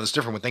 Now we know that's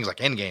different with things like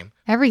Endgame.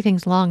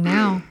 Everything's long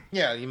now.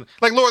 Yeah,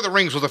 like Lord of the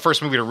Rings was the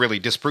first movie to really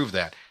disprove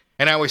that.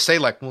 And I always say,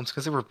 it's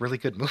because they were really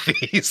good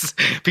movies.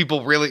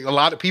 A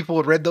lot of people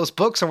had read those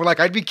books and were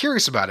like, I'd be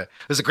curious about it.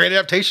 It was a great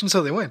adaptation,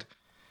 so they went.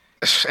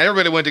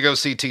 Everybody went to go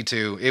see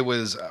T2. It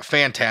was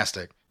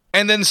fantastic.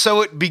 And then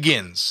so it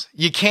begins.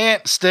 You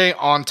can't stay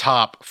on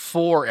top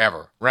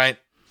forever, right?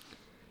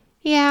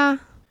 Yeah.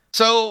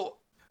 So,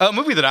 a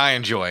movie that I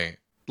enjoy,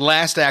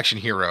 Last Action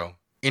Hero,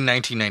 in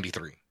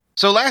 1993.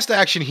 So Last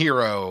Action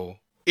Hero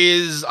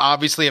is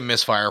obviously a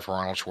misfire for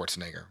Arnold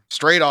Schwarzenegger.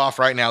 Straight off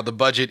right now, the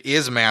budget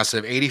is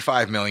massive,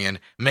 $85 million,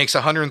 makes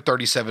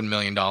 $137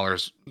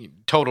 million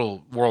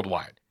total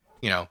worldwide.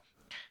 You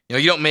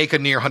don't make a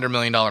near $100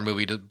 million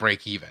movie to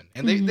break even.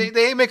 And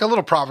they make a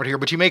little profit here,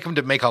 but you make them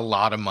to make a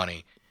lot of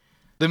money.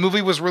 The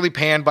movie was really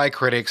panned by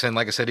critics, and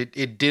like I said,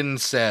 it didn't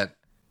set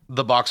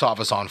the box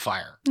office on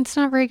fire. It's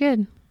not very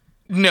good.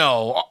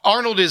 No,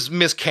 Arnold is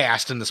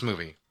miscast in this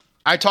movie.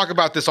 I talk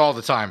about this all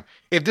the time.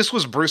 If this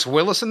was Bruce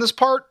Willis in this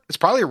part, it's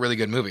probably a really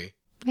good movie.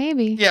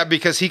 Maybe. Yeah,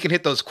 because he can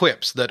hit those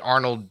quips that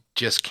Arnold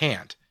just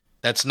can't.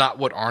 That's not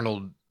what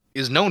Arnold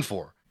is known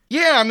for.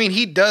 Yeah,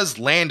 he does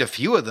land a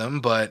few of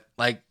them, but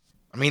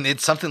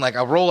it's something like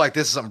a role like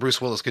this is something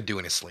Bruce Willis could do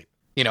in his sleep,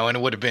 and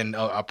it would have been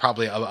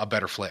probably a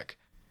better flick.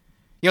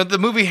 The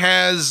movie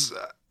has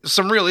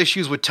some real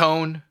issues with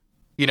tone,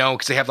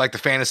 because they have the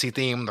fantasy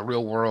theme, the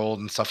real world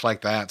and stuff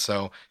like that.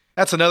 So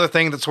that's another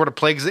thing that sort of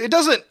plagues it. It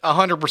doesn't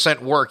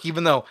 100% work,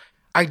 even though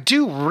I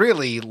do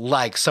really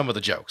like some of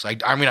the jokes.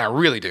 I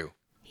really do.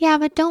 Yeah,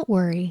 but don't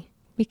worry,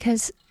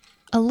 because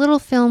a little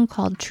film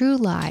called True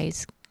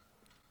Lies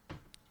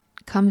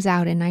comes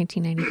out in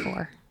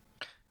 1994.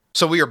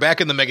 So we are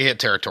back in the mega hit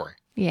territory.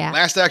 Yeah.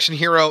 Last Action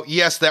Hero,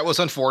 yes, that was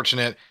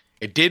unfortunate.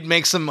 It did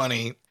make some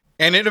money,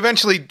 and it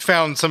eventually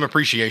found some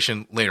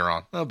appreciation later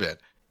on, a bit.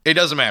 It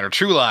doesn't matter.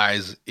 True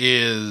Lies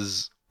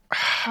is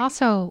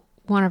also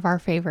one of our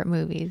favorite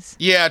movies.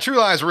 Yeah, True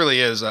Lies really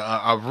is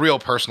a real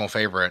personal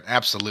favorite.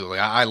 Absolutely.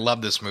 I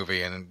love this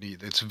movie, and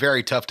it's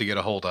very tough to get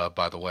a hold of,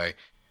 by the way.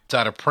 It's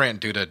out of print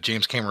due to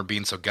James Cameron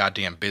being so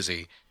goddamn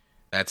busy.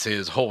 That's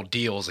his whole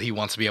deal, is he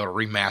wants to be able to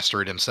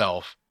remaster it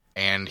himself,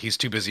 and he's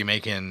too busy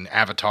making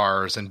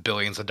avatars and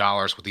billions of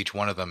dollars with each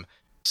one of them.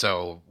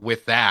 So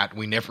with that,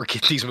 we never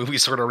get these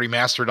movies sort of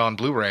remastered on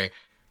Blu-ray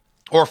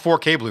or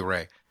 4K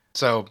Blu-ray.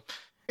 So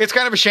it's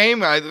kind of a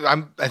shame.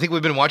 I think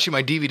we've been watching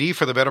my DVD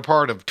for the better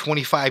part of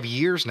 25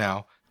 years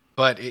now,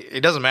 but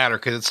it doesn't matter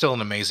because it's still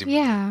an amazing movie.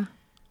 Yeah.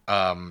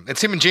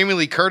 It's him and Jamie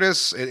Lee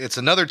Curtis. It's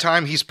another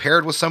time he's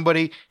paired with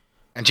somebody.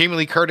 And Jamie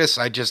Lee Curtis,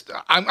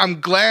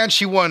 I'm glad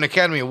she won an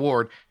Academy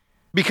Award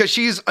because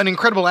she's an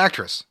incredible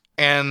actress.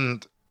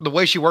 And the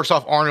way she works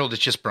off Arnold is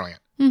just brilliant.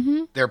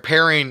 Mm-hmm. Their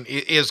pairing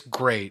is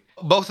great.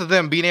 Both of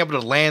them being able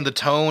to land the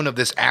tone of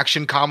this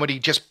action comedy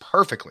just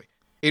perfectly.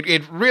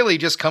 It really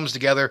just comes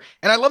together.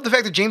 And I love the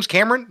fact that James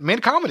Cameron made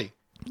a comedy.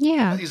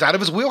 Yeah. He's out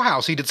of his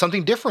wheelhouse. He did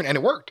something different and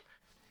it worked.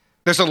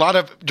 There's a lot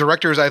of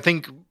directors I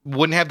think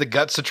wouldn't have the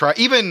guts to try,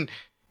 even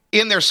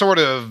in their sort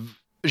of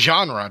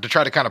genre, to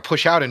try to kind of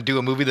push out and do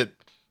a movie that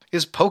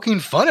is poking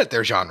fun at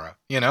their genre,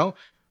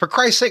 For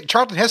Christ's sake,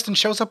 Charlton Heston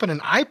shows up in an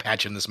eye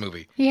patch in this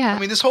movie. Yeah. I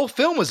mean, this whole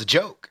film was a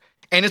joke.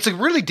 And it's a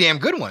really damn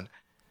good one.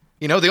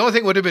 You know, the only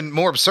thing would have been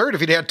more absurd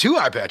if he'd had 2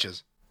 eye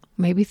patches.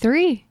 Maybe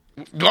 3.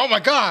 Oh my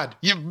God,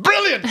 you're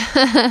brilliant!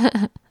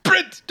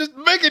 Print, just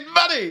making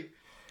money!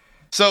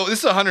 So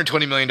this is a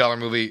 $120 million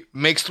movie,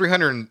 makes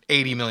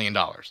 $380 million.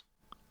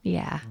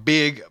 Yeah.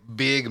 Big,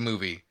 big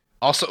movie.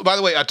 Also, by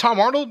the way, Tom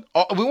Arnold,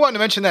 we wanted to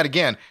mention that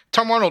again.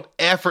 Tom Arnold,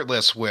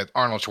 effortless with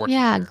Arnold Schwarzenegger.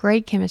 Yeah,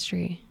 great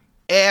chemistry.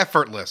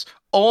 Effortless.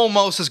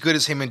 Almost as good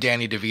as him and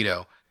Danny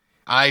DeVito.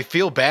 I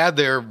feel bad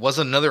there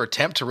wasn't another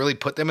attempt to really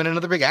put them in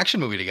another big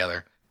action movie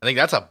together. I think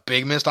that's a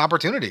big missed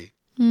opportunity.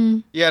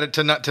 Yeah,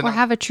 to not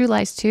have a True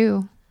Lies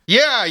 2.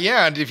 Yeah.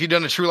 And if you'd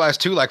done a True Lies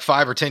 2 like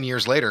 5 or 10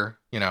 years later,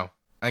 you know,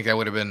 I think that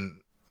would have been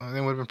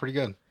pretty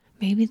good.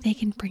 Maybe they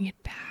can bring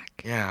it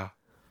back. Yeah.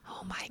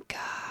 Oh my God.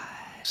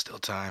 Still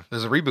time.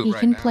 There's a reboot he right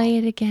can now. play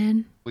it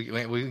again. We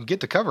can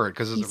get to cover it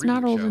because it's a reboot. He's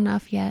not old show.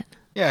 enough yet.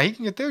 Yeah, he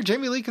can get there.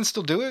 Jamie Lee can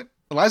still do it.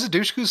 Eliza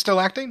Dushku's still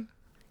acting.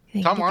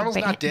 Tom Arnold's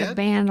not dead. The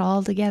band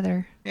all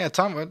together. Yeah,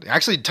 Tom Arnold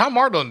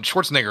and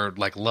Schwarzenegger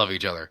like love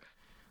each other.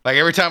 Like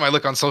every time I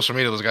look on social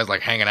media, those guys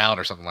like hanging out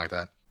or something like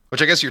that.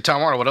 Which I guess you're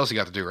Tom Arnold. What else you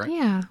got to do, right?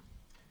 Yeah.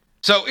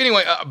 So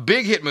anyway, a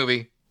big hit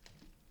movie,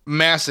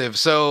 massive.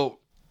 So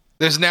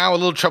there's now a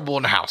little trouble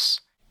in the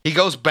house. He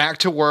goes back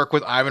to work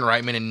with Ivan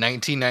Reitman in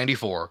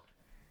 1994,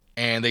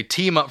 and they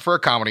team up for a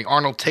comedy.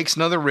 Arnold takes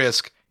another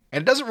risk,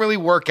 and it doesn't really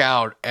work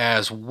out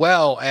as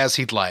well as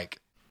he'd like.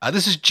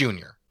 This is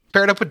Junior,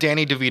 paired up with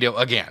Danny DeVito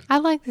again. I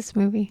like this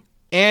movie.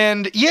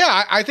 And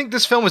yeah, I think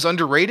this film is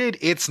underrated.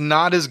 It's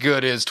not as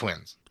good as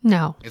Twins.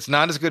 No. It's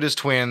not as good as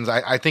Twins.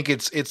 I think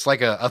it's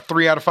like a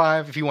 3 out of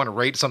 5 if you want to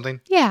rate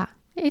something. Yeah.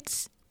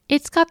 It's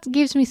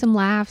gives me some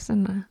laughs,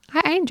 and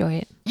I enjoy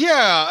it.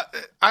 Yeah,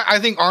 I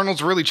think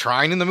Arnold's really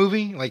trying in the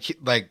movie. Like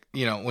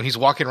you know, when he's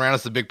walking around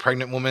as the big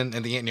pregnant woman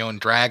and the in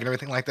drag and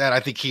everything like that. I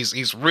think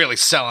he's really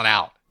selling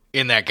out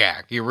in that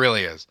gag. He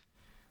really is.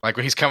 Like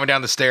when he's coming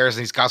down the stairs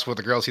and he's gossiping with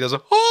the girls, he does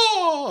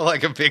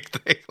like a big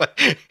thing. Like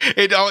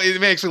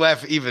it makes me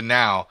laugh even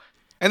now.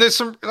 And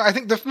I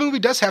think the movie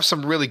does have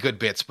some really good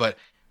bits, but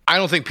I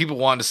don't think people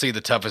want to see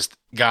the toughest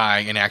guy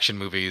in action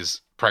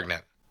movies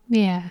pregnant.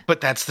 Yeah.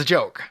 But that's the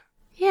joke.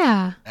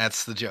 Yeah.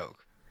 That's the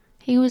joke.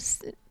 He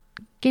was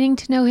getting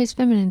to know his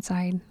feminine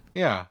side.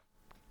 Yeah.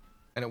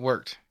 And it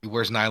worked. He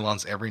wears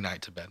nylons every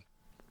night to bed.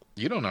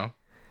 You don't know.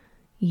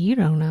 You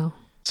don't know.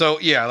 So,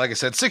 yeah, like I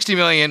said, $60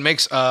 million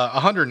makes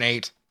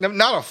 108.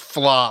 Not a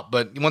flop,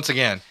 but once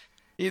again,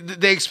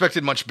 they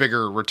expected much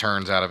bigger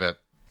returns out of it.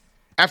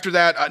 After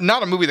that,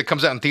 not a movie that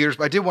comes out in theaters,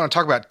 but I did want to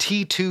talk about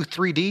T2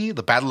 3D,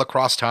 The Battle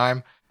Across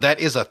Time. That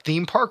is a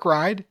theme park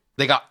ride.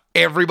 They got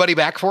everybody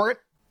back for it.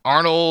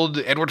 Arnold,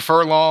 Edward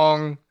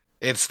Furlong.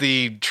 It's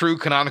the true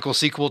canonical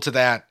sequel to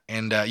that,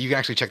 and you can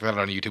actually check that out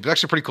on YouTube. It's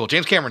actually pretty cool.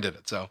 James Cameron did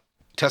it, so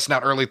testing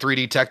out early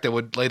 3D tech that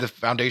would lay the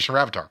foundation for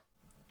Avatar.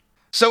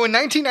 So in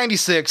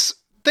 1996,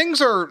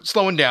 things are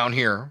slowing down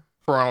here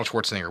for Arnold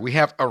Schwarzenegger. We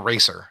have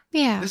Eraser.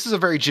 Yeah. This is a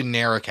very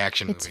generic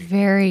action movie. It's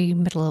very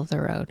middle of the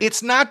road.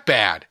 It's not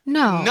bad.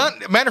 No.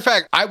 Matter of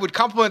fact, I would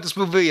compliment this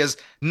movie as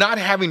not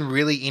having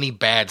really any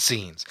bad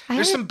scenes.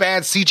 There's some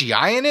bad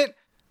CGI in it,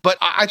 but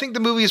I think the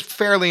movie is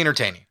fairly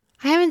entertaining.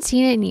 I haven't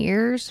seen it in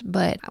years,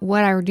 but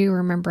what I do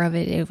remember of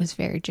it, it was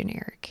very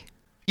generic.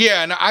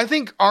 Yeah, and I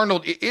think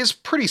Arnold is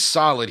pretty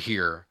solid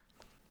here.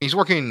 He's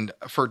working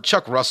for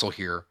Chuck Russell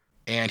here,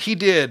 and he had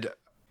done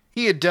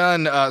he'd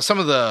done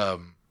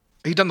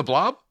The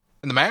Blob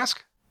and The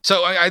Mask.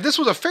 So this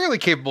was a fairly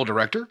capable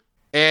director,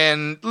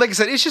 and like I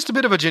said, it's just a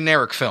bit of a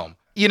generic film.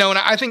 You know, and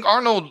I think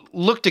Arnold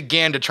looked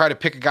again to try to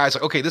pick a guy. It's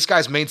like, okay, this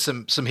guy's made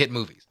some hit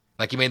movies.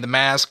 Like he made The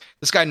Mask.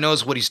 This guy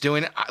knows what he's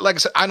doing. Like I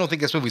said, I don't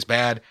think this movie's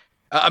bad.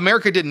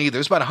 America didn't either. It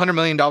was about a $100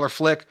 million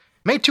flick.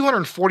 Made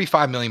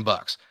 $245 million.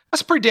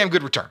 That's a pretty damn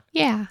good return.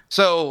 Yeah.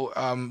 So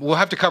we'll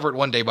have to cover it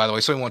one day, by the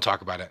way, so we won't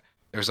talk about it.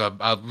 There's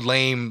a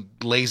lame,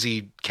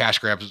 lazy cash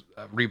grabs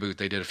reboot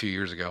they did a few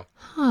years ago.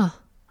 Huh.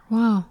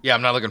 Wow. Yeah,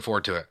 I'm not looking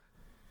forward to it.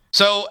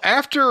 So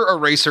after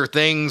Eraser,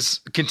 things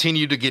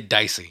continue to get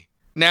dicey.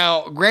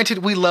 Now, granted,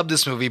 we love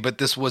this movie, but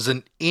this was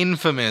an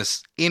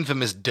infamous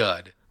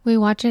dud. We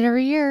watch it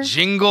every year.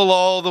 Jingle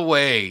All the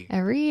Way.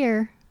 Every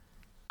year.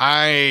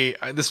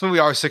 This movie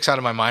always sticks out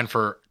of my mind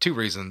for 2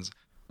 reasons.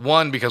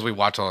 1, because we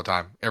watch all the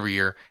time, every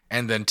year.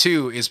 And then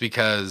 2 is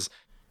because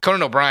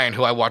Conan O'Brien,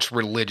 who I watched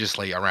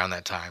religiously around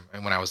that time,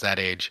 and when I was that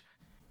age,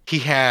 he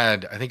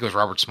had, I think it was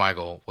Robert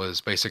Smigel, was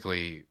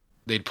basically,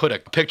 they'd put a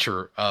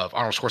picture of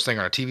Arnold Schwarzenegger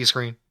on a TV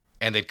screen,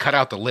 and they'd cut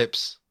out the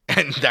lips,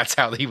 and that's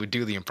how he would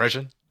do the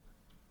impression.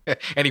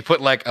 And he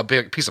put like a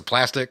big piece of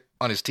plastic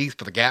on his teeth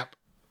for the gap.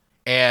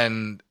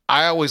 And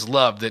I always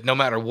loved that no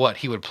matter what,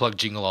 he would plug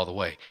Jingle All the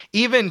Way.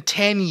 Even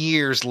 10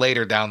 years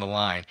later down the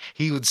line,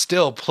 he would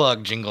still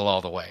plug Jingle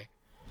All the Way.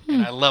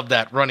 And I love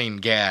that running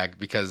gag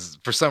because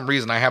for some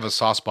reason I have a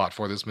soft spot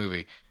for this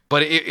movie.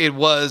 But it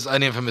was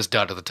an infamous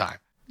dud at the time.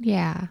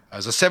 Yeah. It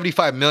was a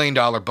 $75 million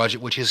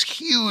budget, which is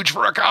huge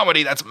for a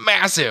comedy. That's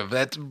massive.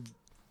 That's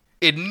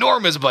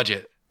enormous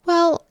budget.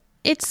 Well,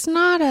 it's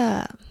not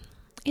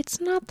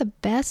It's not the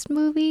best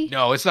movie.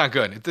 No, it's not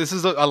good. This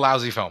is a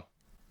lousy film.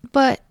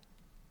 But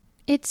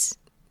it's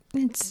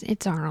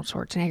Arnold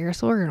Schwarzenegger,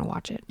 so we're gonna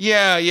watch it.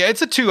 Yeah,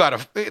 it's a 2 out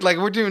of, like,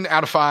 we're doing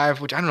out of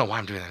 5, which I don't know why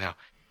I'm doing that now.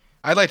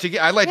 I'd like to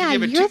give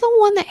it. You're the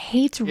one that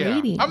hates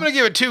ratings. I'm gonna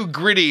give it 2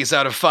 gritties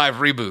out of 5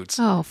 reboots.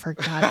 Oh, for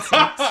God's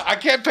sakes! I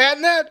can't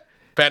patent that.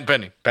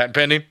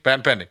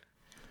 Patent pending.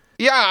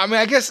 Yeah, I mean,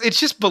 I guess it's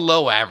just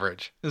below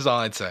average. Is all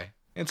I'd say.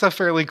 It's a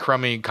fairly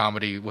crummy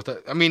comedy with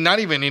not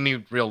even any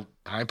real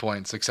high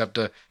points except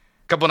a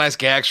couple nice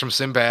gags from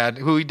Sinbad,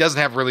 who he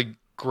doesn't have really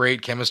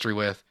great chemistry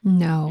with.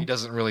 No. He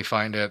doesn't really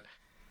find it.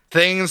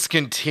 Things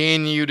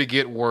continue to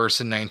get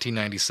worse in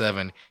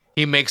 1997.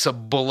 He makes a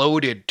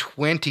bloated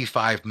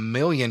 $25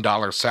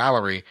 million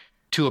salary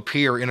to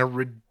appear in a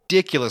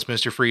ridiculous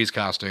Mr. Freeze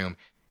costume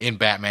in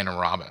Batman and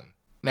Robin.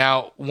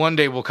 Now, one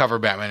day we'll cover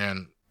Batman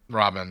and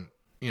Robin.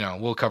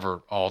 We'll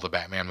cover all the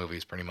Batman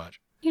movies pretty much.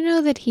 You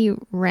know that he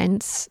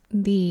rents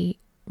the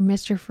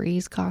Mr.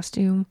 Freeze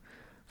costume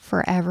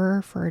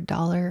forever for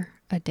 $1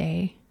 a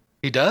day?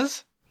 He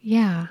does?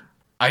 Yeah.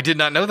 I did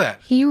not know that.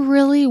 He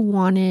really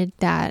wanted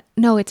that.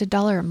 No, it's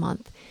 $1 a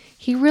month.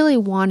 He really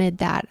wanted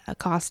that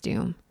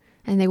costume,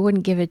 and they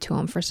wouldn't give it to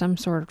him for some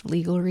sort of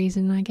legal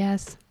reason, I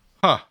guess.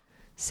 Huh.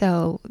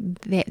 So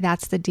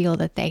that's the deal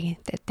that they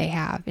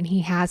have, and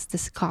he has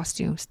this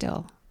costume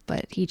still,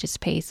 but he just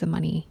pays the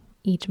money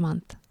each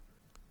month.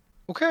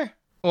 Okay.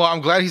 Well,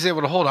 I'm glad he's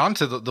able to hold on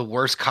to the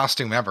worst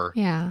costume ever.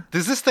 Yeah.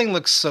 This thing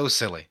looks so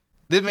silly.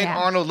 They made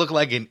Arnold look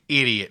like an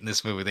idiot in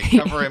this movie. They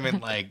cover him in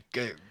like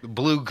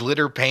blue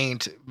glitter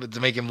paint to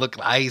make him look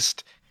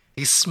iced.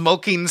 He's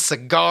smoking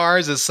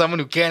cigars as someone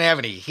who can't have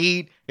any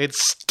heat.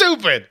 It's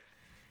stupid.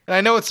 And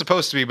I know it's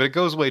supposed to be, but it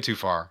goes way too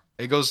far.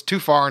 It goes too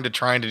far into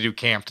trying to do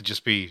camp to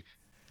just be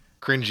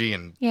cringy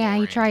and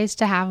boring. He tries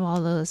to have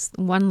all those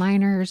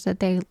one-liners that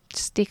they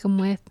stick him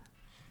with.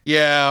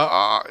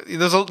 Yeah,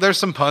 there's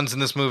some puns in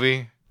this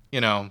movie.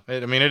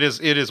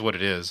 It is what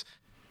it is.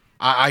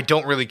 I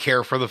don't really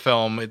care for the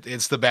film.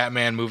 It's the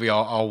Batman movie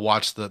I'll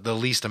watch the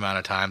least amount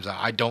of times.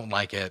 I don't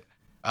like it.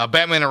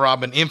 Batman and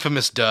Robin,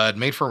 infamous dud,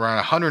 made for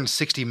around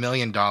 $160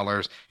 million.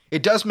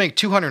 It does make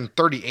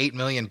 $238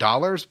 million,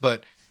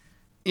 but,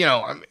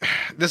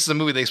 this is a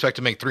movie they expect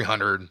to make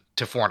 $300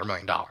 to $400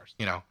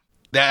 million.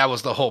 That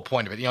was the whole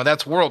point of it.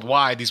 That's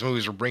worldwide. These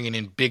movies are bringing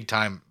in big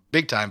time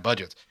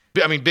budgets.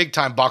 Big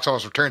time box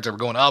office returns that were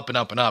going up and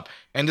up and up.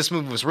 And this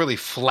movie was really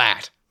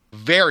flat,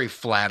 very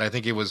flat. I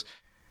think it was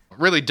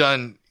really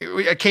done.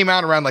 It came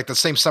out around like the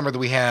same summer that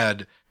we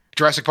had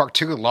Jurassic Park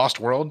 2,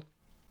 Lost World.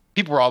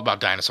 People were all about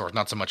dinosaurs,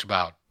 not so much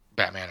about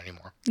Batman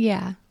anymore.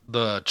 Yeah.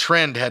 The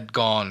trend had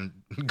gone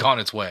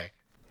its way.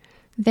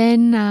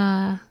 Then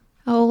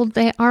old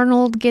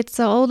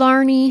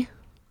Arnie,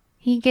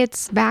 he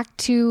gets back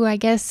to, I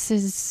guess,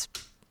 his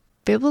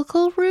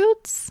biblical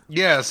roots?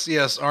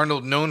 Yes,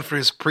 Arnold, known for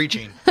his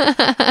preaching.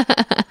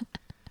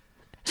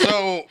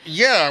 So,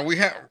 yeah, we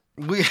have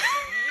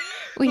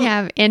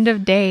End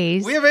of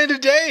Days. We have End of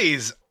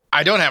Days.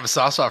 I don't have a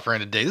soft spot for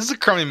End of Days. This is a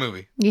crummy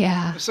movie.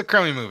 Yeah. It's a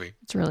crummy movie.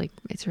 It's really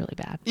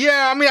bad.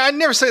 Yeah, I'd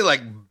never say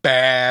like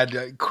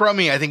bad.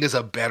 Crummy, I think, is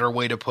a better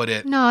way to put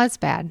it. No, it's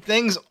bad.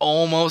 Things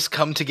almost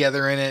come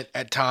together in it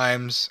at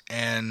times,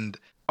 and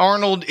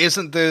Arnold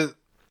isn't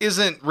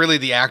really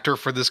the actor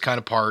for this kind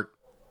of part.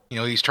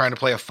 He's trying to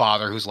play a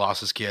father who's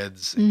lost his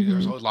kids,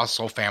 and lost his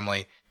whole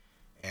family,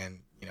 and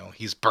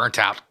he's burnt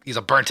out. He's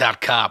a burnt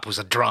out cop who's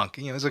a drunk.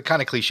 He's a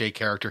kind of cliche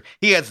character.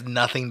 He adds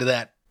nothing to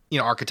that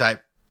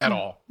archetype at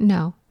all.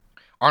 No.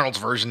 Arnold's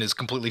version is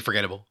completely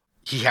forgettable.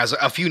 He has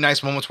a few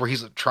nice moments where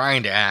he's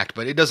trying to act,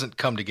 but it doesn't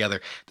come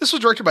together. This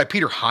was directed by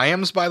Peter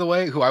Hyams, by the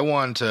way, who I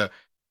wanted to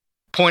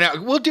point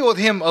out. We'll deal with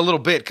him a little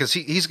bit because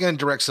he's going to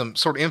direct some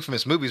sort of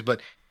infamous movies,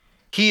 but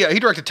he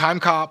directed Time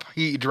Cop.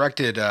 He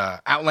directed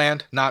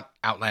Outland, not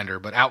Outlander,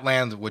 but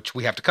Outland, which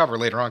we have to cover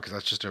later on because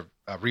that's just a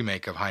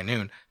remake of High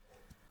Noon.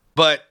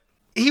 But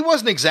he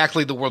wasn't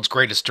exactly the world's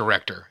greatest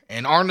director,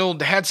 and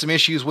Arnold had some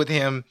issues with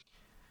him.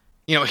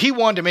 He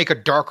wanted to make a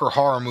darker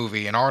horror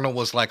movie, and Arnold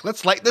was like,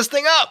 let's light this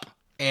thing up.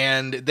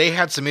 And they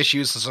had some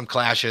issues and some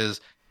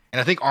clashes, and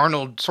I think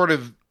Arnold sort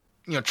of,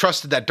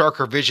 trusted that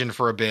darker vision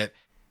for a bit,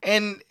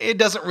 and it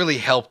doesn't really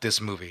help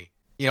this movie.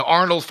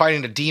 Arnold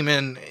fighting a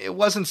demon, it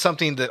wasn't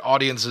something that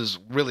audiences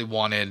really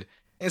wanted.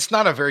 It's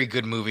not a very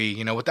good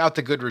movie. Without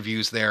the good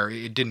reviews there,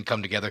 it didn't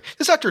come together.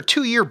 This is after a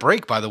 2-year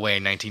break, by the way,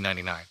 in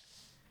 1999.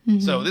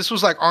 Mm-hmm. So this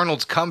was like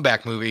Arnold's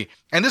comeback movie,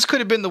 and this could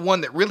have been the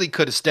one that really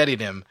could have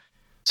steadied him.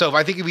 So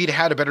I think if he'd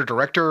had a better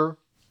director, or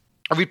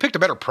if he'd picked a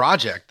better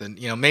project, then,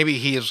 maybe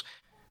his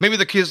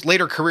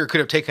later career could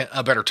have taken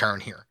a better turn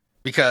here.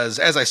 Because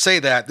as I say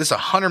that, this is a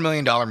 $100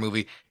 million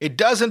movie. It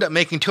does end up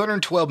making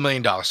 $212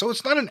 million. So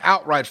it's not an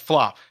outright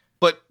flop,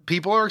 but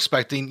people are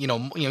expecting,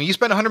 you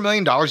spend $100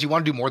 million, you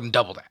want to do more than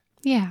double that.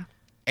 Yeah.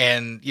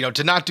 And,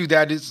 to not do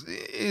that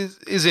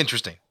is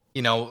interesting.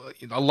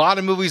 A lot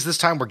of movies this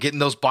time were getting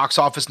those box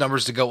office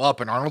numbers to go up,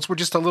 and Arnold's were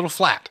just a little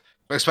flat,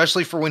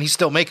 especially for when he's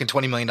still making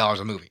 $20 million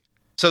a movie.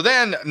 So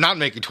then, not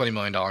making $20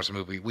 million a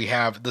movie, we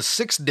have The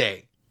Sixth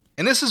Day,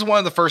 And this is one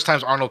of the first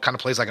times Arnold kind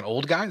of plays like an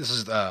old guy. This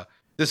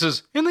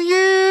is in the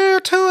year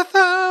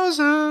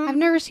 2000. I've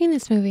never seen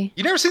this movie.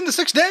 You never seen The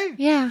Sixth Day?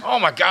 Yeah. Oh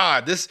my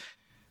God. This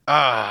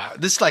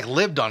like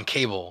lived on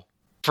cable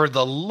for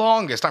the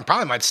longest time.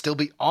 Probably might still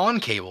be on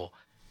cable.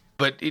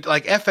 But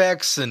like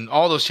FX and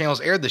all those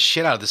channels aired the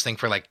shit out of this thing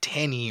for like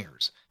 10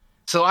 years.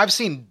 So I've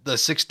seen The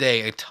Sixth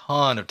Day a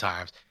ton of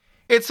times.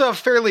 It's a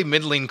fairly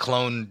middling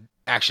clone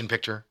action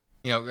picture,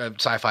 a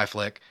sci-fi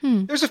flick.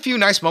 There's a few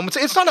nice moments.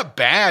 It's not a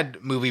bad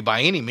movie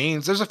by any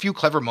means. There's a few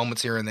clever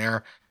moments here and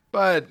there.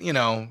 But, it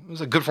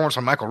was a good performance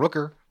from Michael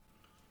Rooker.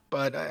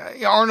 But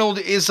Arnold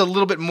is a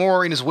little bit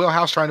more in his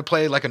wheelhouse trying to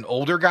play like an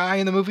older guy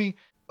in the movie.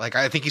 Like,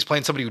 I think he's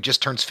playing somebody who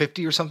just turns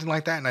 50 or something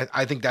like that. And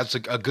I think that's a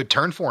good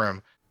turn for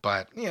him.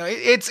 But,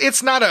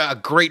 it's not a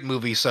great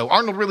movie. So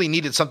Arnold really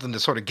needed something to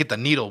sort of get the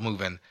needle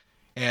moving.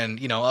 And,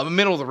 a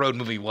middle-of-the-road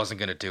movie wasn't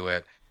going to do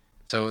it.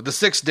 So The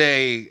Sixth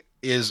Day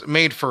is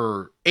made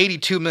for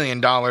 $82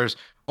 million,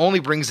 only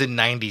brings in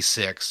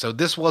 96. So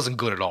this wasn't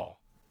good at all.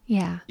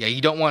 Yeah. Yeah,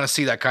 you don't want to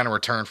see that kind of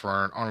return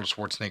for an Arnold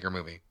Schwarzenegger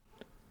movie.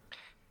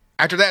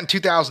 After that, in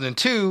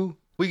 2002,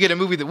 we get a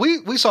movie that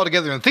we saw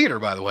together in theater,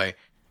 by the way,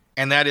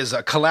 and that is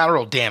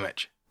Collateral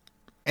Damage.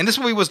 And this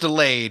movie was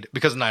delayed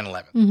because of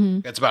 9/11. Mm-hmm.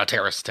 It's about a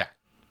terrorist attack.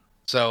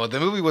 So the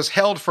movie was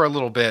held for a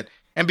little bit.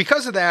 And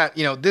because of that,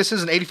 this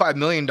is an $85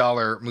 million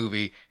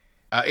movie.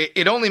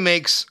 It only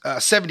makes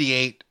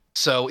 78.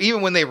 So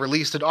even when they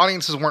released it,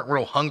 audiences weren't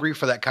real hungry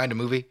for that kind of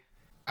movie.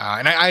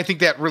 And I think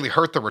that really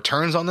hurt the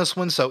returns on this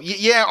one. So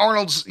yeah,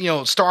 Arnold's,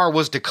 star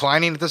was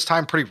declining at this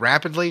time pretty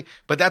rapidly,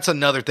 but that's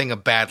another thing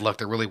of bad luck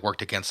that really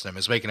worked against him,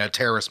 is making a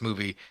terrorist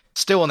movie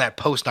still in that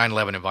post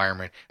 9/11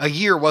 environment. A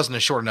year wasn't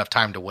a short enough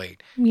time to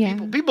wait. Yeah.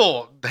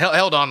 People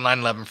held on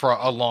 9/11 for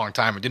a long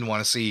time and didn't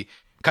want to see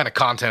kind of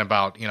content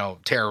about,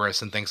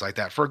 terrorists and things like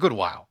that for a good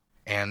while.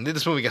 And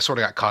this movie sort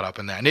of got caught up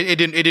in that, and it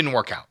didn't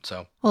work out.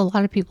 So, well, a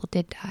lot of people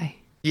did die.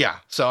 Yeah.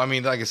 So, I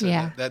mean, like I said,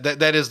 yeah.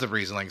 that is the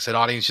reason. Like I said,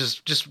 audience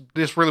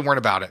just really weren't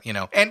about it,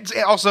 And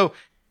also,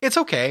 it's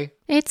okay.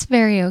 It's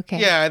very okay.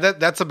 Yeah,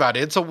 that's about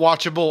it. It's a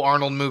watchable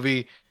Arnold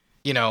movie,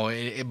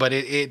 but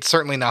it's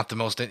certainly not the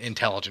most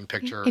intelligent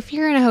picture. If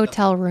you're in a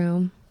hotel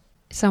room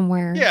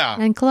somewhere, yeah,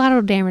 and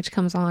Collateral Damage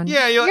comes on,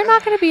 yeah, you're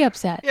not going to be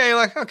upset. Yeah, you're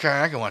like,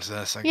 okay, I can watch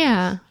this.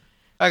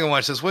 I can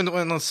watch this. When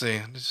let's see,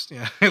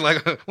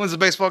 like when's the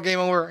baseball game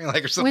over?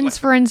 Like or something. When's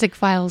Forensic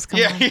Files come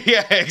on?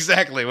 Yeah,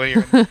 exactly. When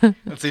you're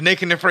let's see,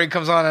 Naked and Afraid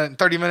comes on in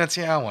 30 minutes.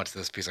 Yeah, I'll watch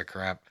this piece of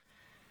crap.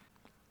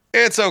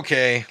 It's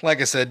okay.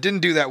 Like I said, didn't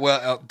do that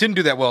well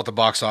at the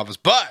box office,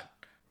 but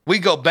we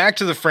go back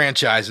to the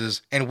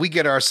franchises and we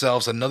get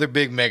ourselves another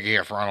big mega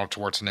hit for Arnold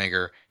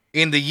Schwarzenegger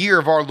in the year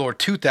of our Lord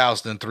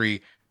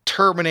 2003,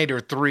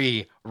 Terminator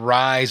 3: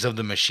 Rise of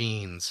the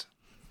Machines.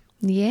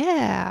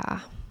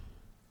 Yeah.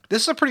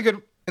 This is a pretty good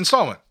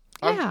installment.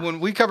 Yeah. When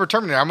we cover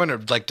Terminator, I'm going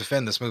to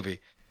defend this movie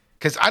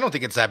because I don't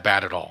think it's that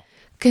bad at all.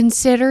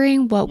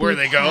 Considering where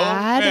they go,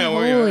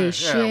 holy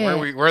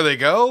shit, where they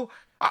go.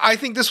 I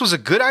think this was a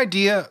good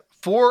idea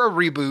for a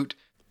reboot.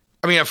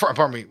 I mean,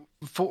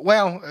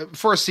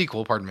 for a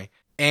sequel. Pardon me.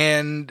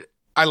 And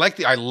I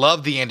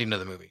love the ending of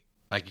the movie.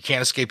 Like, you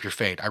can't escape your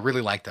fate. I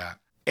really like that.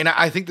 And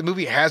I think the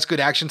movie has good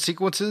action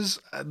sequences.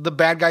 The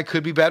bad guy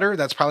could be better.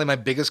 That's probably my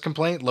biggest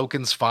complaint.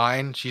 Loken's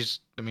fine.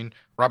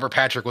 Robert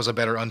Patrick was a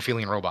better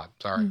unfeeling robot.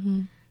 Sorry.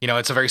 Mm-hmm.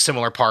 It's a very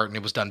similar part, and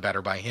it was done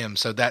better by him.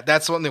 So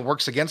that's one that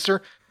works against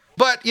her.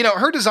 But,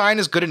 her design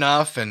is good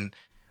enough, and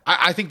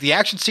I think the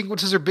action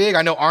sequences are big.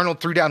 I know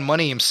Arnold threw down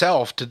money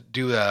himself to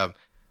do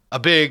a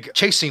big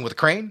chase scene with a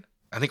crane.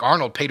 I think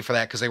Arnold paid for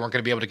that because they weren't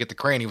going to be able to get the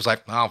crane. He was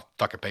like, I'll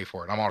fucking pay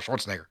for it. I'm Arnold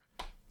Schwarzenegger.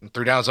 And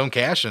threw down his own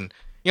cash, and,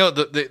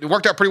 it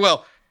worked out pretty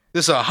well.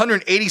 This is a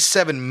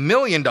 $187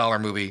 million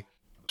movie,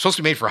 supposed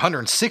to be made for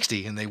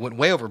 $160, and they went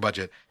way over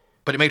budget.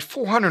 But it made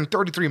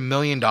 $433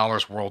 million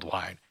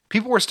worldwide.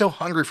 People were still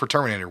hungry for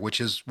Terminator, which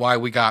is why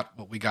we got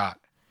what we got.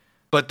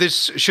 But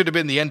this should have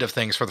been the end of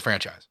things for the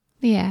franchise.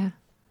 Yeah.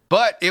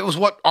 But it was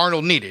what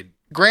Arnold needed.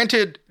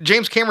 Granted,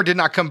 James Cameron did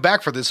not come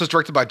back for this. This was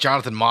directed by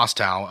Jonathan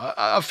Mostow,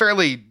 a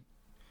fairly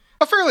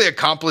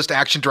accomplished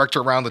action director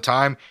around the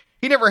time.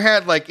 He never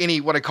had any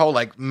what I call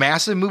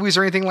massive movies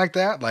or anything like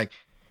that.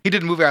 He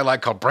did a movie I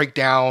like called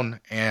Breakdown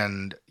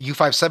and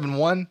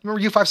U-571. Remember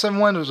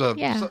U-571? It was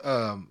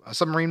a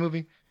submarine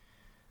movie.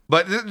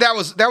 But that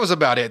was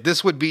about it.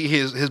 This would be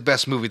his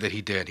best movie that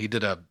he did. He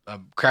did a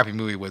crappy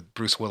movie with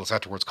Bruce Willis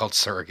afterwards called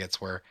Surrogates,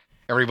 where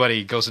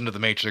everybody goes into the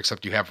Matrix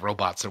except you have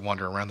robots that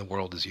wander around the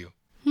world as you.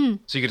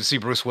 So you get to see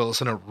Bruce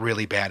Willis in a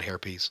really bad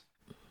hairpiece.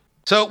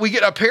 So we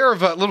get a pair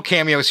of little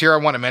cameos here. I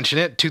want to mention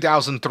it.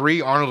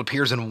 2003, Arnold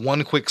appears in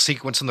one quick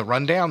sequence in the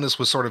rundown. This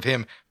was sort of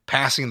him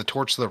passing the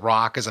torch to The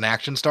Rock as an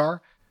action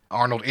star.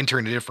 Arnold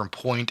entering a different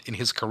point in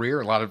his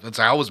career. It's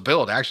how it was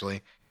billed,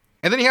 actually.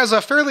 And then he has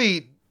a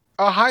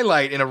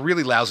highlight in a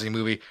really lousy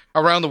movie,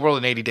 Around the World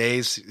in 80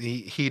 Days.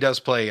 He does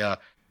play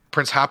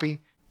Prince Happy,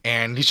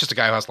 And he's just a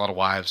guy who has a lot of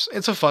wives.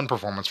 It's a fun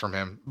performance from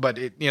him, but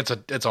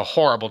it's a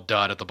horrible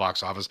dud at the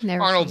box office.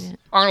 Never seen it.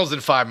 Arnold's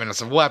in 5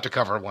 minutes, and we'll have to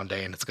cover it one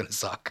day, and it's going to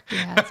suck.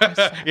 Yeah, it's gonna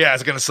suck. Yeah,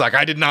 it's going to suck.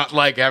 I did not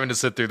like having to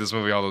sit through this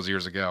movie all those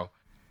years ago.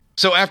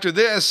 So after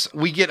this,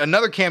 we get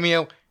another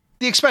cameo,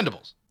 The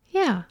Expendables.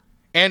 Yeah.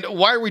 And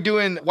why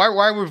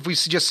have we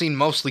just seen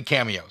mostly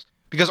cameos?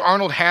 Because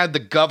Arnold had the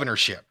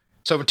governorship.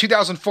 So in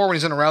 2004, when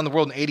he's in Around the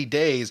World in 80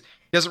 Days,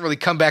 he doesn't really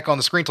come back on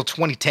the screen until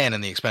 2010 in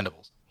The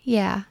Expendables.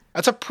 Yeah.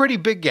 That's a pretty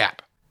big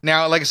gap.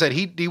 Now, like I said,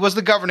 he was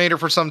the governor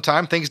for some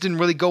time. Things didn't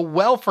really go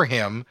well for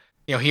him.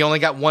 He only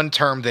got one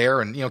term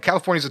there, and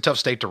California's a tough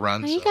state to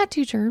run. He got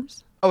 2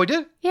 terms. Oh, he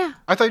did? Yeah.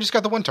 I thought he just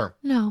got the 1 term.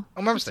 No.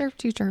 Oh, my He mistake. served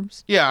 2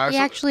 terms. Yeah. He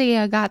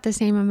actually got the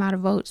same amount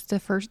of votes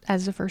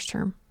as the first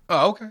term.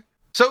 Oh, okay.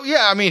 So,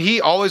 yeah, I mean, he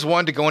always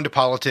wanted to go into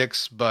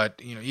politics, but,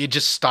 he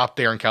just stopped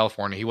there in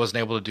California. He wasn't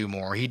able to do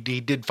more. He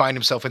did find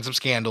himself in some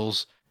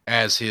scandals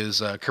as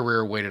his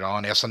career waited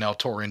on. SNL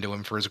tore into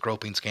him for his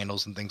groping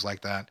scandals and things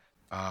like that.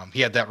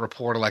 He had that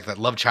report of that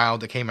Love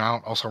Child that came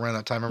out also around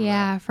that time.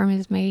 From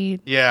his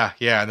maid. Yeah.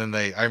 And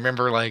then I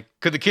remember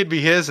could the kid be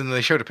his? And then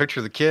they showed a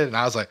picture of the kid, and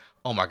I was like,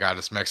 oh my God,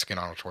 it's Mexican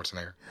Arnold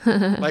Schwarzenegger.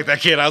 That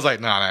kid, I was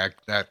like, no,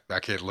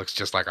 that kid looks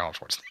just like Arnold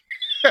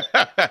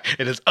Schwarzenegger.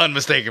 It is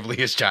unmistakably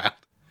his child.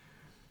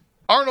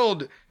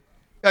 Arnold,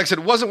 like I said,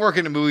 wasn't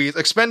working in movies.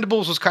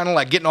 Expendables was kind of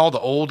like getting all the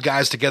old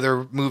guys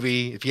together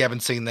movie. If you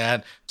haven't seen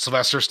that,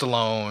 Sylvester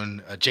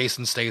Stallone,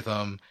 Jason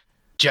Statham,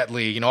 Jet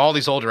Li, all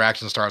these older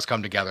action stars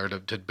come together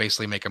to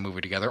basically make a movie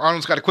together.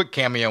 Arnold's got a quick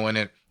cameo in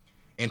it.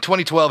 In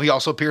 2012, he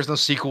also appears in the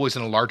sequel. He's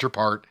in a larger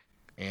part.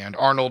 And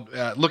Arnold,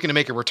 looking to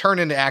make a return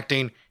into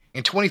acting.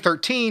 In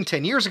 2013,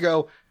 10 years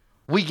ago,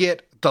 we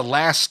get The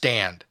Last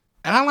Stand.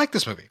 And I like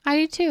this movie. I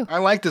do too. I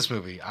like this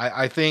movie.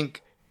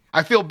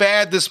 I feel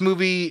bad this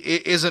movie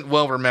isn't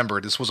well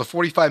remembered. This was a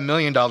 $45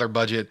 million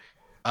budget.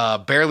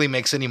 Barely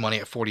makes any money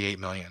at $48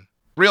 million.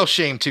 Real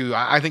shame, too.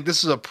 I think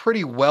this is a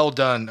pretty well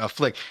done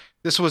flick.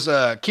 This was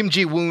Kim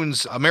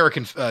Ji-woon's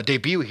American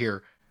debut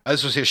here.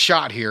 This was his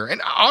shot here.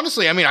 And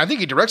honestly, I think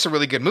he directs a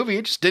really good movie.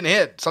 It just didn't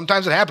hit.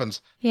 Sometimes it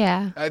happens.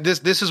 Yeah.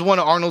 This is one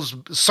of Arnold's,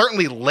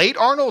 certainly late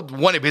Arnold,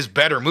 one of his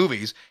better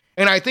movies.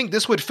 And I think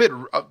this would fit.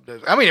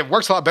 It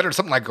works a lot better than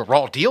something like a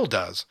Raw Deal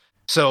does.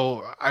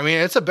 So,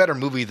 it's a better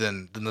movie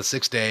than The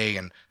Sixth Day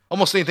and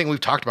almost anything we've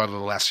talked about in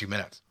the last few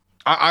minutes.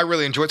 I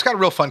really enjoy it. It's got a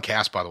real fun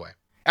cast, by the way.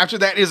 After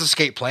that is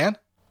Escape Plan,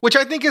 which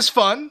I think is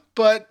fun,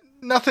 but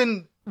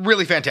nothing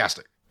really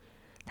fantastic.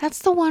 That's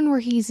the one where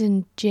he's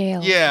in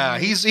jail. Yeah,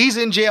 right? He's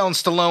in jail, and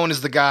Stallone is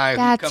the guy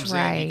who comes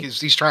in.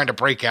 He's trying to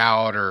break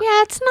out.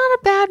 Yeah, it's not a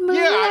bad movie.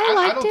 Yeah,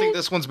 I don't think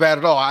this one's bad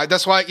at all.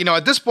 That's why,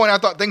 at this point, I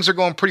thought things are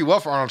going pretty well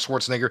for Arnold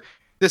Schwarzenegger.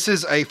 This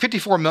is a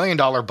 $54 million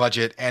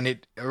budget, and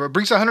it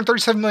brings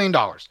 $137 million.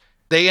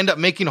 They end up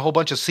making a whole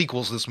bunch of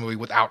sequels to this movie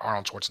without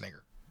Arnold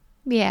Schwarzenegger.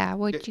 Yeah,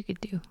 what you could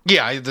do.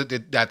 Yeah,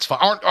 that's fine.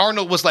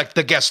 Arnold was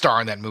the guest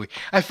star in that movie.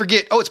 I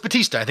forget. Oh, it's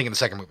Batista, I think, in the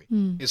second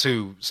movie, is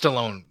who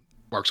Stallone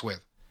works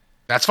with.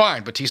 That's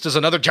fine. Batista's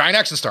another giant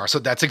action star, so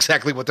that's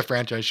exactly what the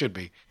franchise should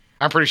be.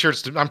 I'm pretty sure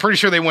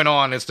they went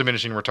on. It's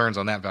diminishing returns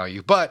on that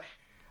value, but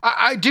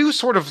I do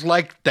sort of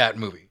like that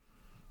movie.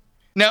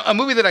 Now, a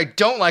movie that I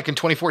don't like in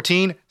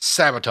 2014,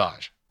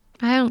 Sabotage.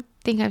 I don't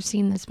think I've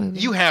seen this movie.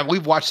 You have.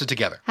 We've watched it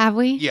together. Have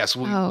we? Yes,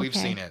 we've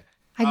seen it.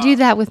 I do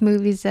that with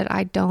movies that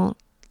I don't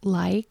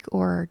like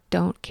or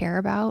don't care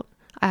about.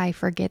 I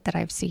forget that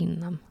I've seen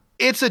them.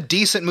 It's a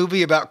decent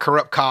movie about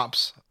corrupt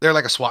cops. They're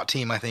like a SWAT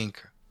team, I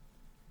think.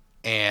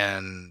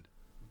 And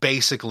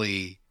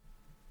basically,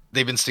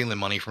 they've been stealing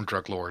money from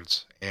drug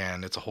lords,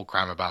 and it's a whole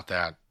crime about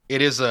that.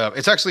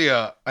 It's actually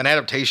an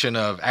adaptation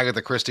of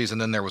Agatha Christie's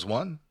And Then There Was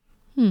One.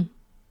 At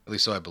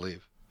least so I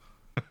believe.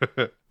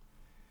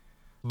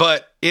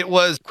 But it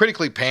was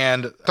critically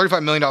panned,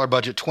 $35 million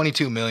budget,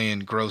 $22 million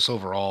gross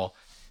overall.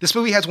 This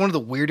movie has one of the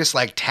weirdest,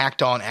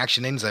 tacked on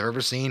action endings I've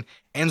ever seen.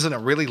 Ends in a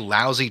really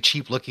lousy,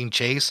 cheap looking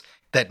chase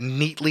that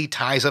neatly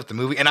ties up the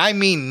movie. And I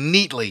mean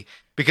neatly.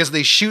 Because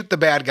they shoot the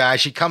bad guy,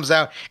 she comes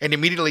out and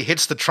immediately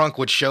hits the trunk,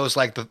 which shows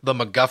the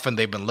MacGuffin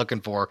they've been looking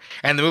for.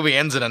 And the movie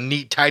ends in a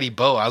neat, tidy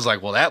bow. I was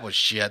like, well, that was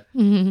shit.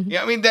 Mm-hmm.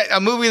 Yeah,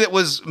 a movie that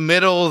was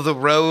middle of the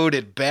road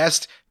at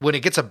best, when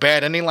it gets a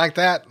bad ending like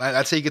that,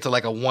 I'd say you get to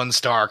a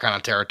 1-star kind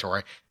of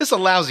territory. It's a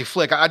lousy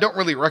flick. I don't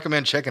really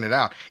recommend checking it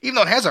out, even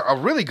though it has a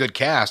really good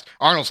cast.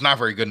 Arnold's not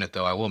very good in it,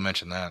 though. I will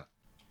mention that.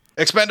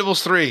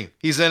 Expendables 3,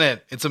 he's in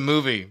it. It's a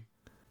movie.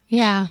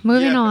 Yeah,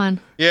 moving on.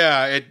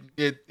 Yeah,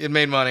 it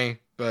made money.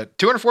 But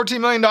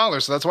 $214 million,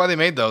 so that's why they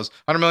made those.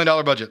 $100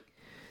 million budget.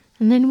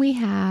 And then we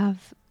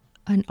have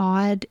an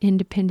odd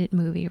independent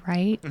movie,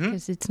 right?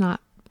 Because it's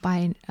not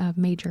by a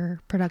major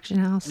production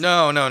house.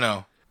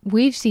 No.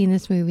 We've seen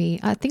this movie.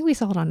 I think we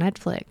saw it on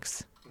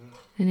Netflix.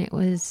 And it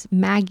was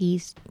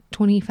Maggie's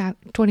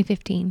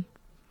 2015.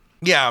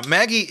 Yeah,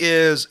 Maggie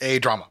is a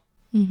drama.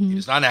 Mm-hmm.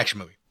 It's not an action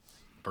movie.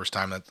 First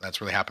time that's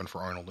really happened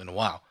for Arnold in a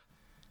while.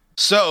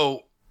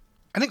 So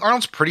I think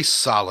Arnold's pretty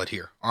solid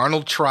here.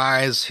 Arnold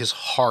tries his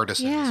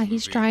hardest in this movie.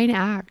 He's trying to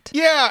act.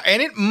 Yeah,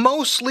 and it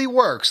mostly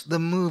works. The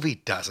movie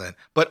doesn't.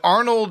 But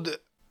Arnold,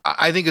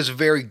 I think is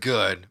very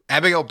good.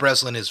 Abigail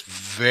Breslin is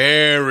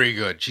very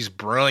good. She's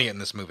brilliant in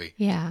this movie.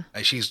 Yeah.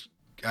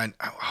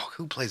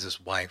 Who plays his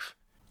wife?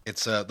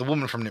 It's the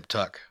woman from Nip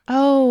Tuck.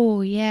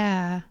 Oh,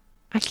 yeah.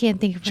 I can't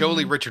think of her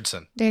Jolie name.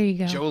 Richardson. There you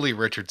go. Jolie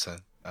Richardson,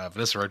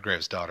 Vanessa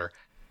Redgrave's daughter.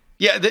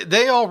 Yeah,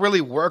 they all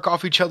really work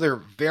off each other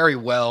very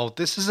well.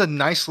 This is a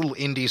nice little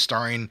indie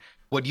starring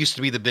what used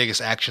to be the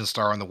biggest action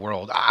star in the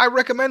world. I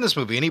recommend this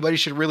movie. Anybody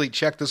should really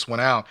check this one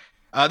out.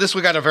 This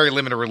one got a very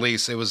limited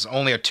release. It was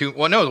only it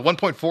was a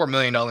 $1.4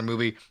 million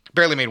movie.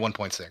 Barely made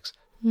 1.6.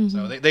 Mm-hmm.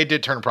 So they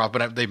did turn a profit,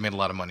 but they've made a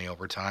lot of money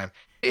over time.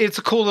 It's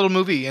a cool little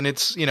movie, and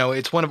it's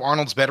one of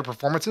Arnold's better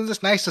performances.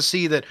 It's nice to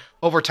see that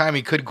over time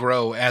he could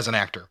grow as an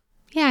actor.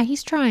 Yeah,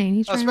 he's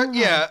trying.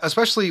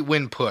 Especially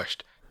when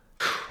pushed.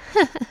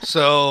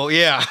 So,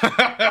 yeah.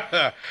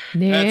 That's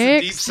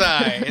a deep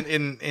sigh.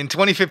 In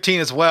 2015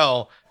 as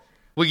well,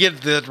 we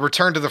get the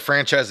return to the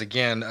franchise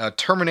again.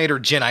 Terminator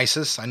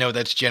Genisys. I know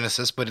that's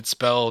Genesis, but it's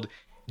spelled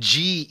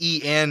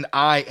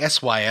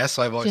Genisys.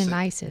 So I've always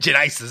said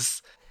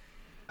Genisys.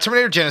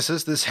 Terminator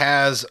Genisys.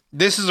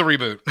 This is a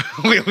reboot.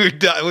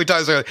 we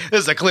talked earlier.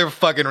 This is a clear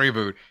fucking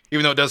reboot,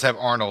 even though it does have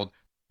Arnold.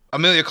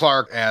 Emilia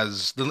Clarke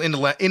as in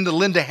the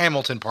Linda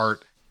Hamilton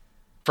part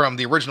from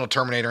the original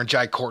Terminator, and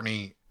Jai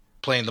Courtney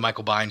playing the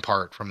Michael Biehn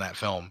part from that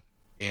film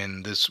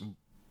in this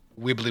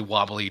wibbly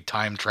wobbly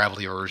time travel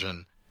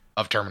version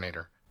of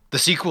Terminator. The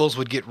sequels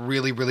would get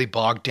really, really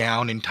bogged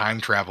down in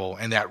time travel,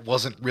 and that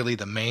wasn't really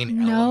the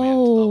main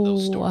element of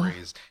those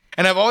stories.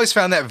 And I've always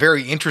found that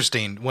very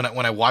interesting when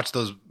I watch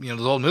those those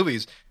old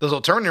movies, those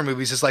old Terminator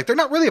movies. It's like they're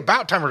not really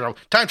about time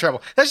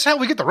travel. That's just how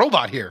we get the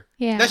robot here.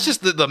 Yeah. That's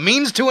just the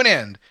means to an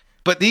end.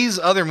 But these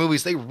other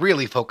movies, they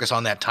really focus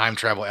on that time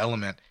travel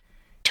element.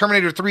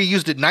 Terminator 3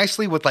 used it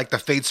nicely with like the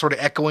fate sort of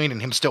echoing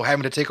and him still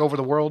having to take over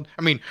the world.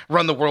 I mean,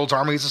 run the world's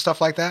armies and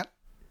stuff like that.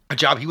 A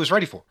job he was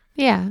ready for.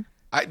 Yeah.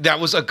 That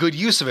was a good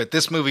use of it.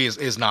 This movie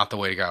is not the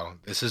way to go.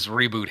 This is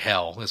reboot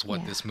hell is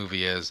what this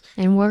movie is.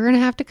 And we're going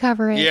to have to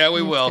cover it. Yeah,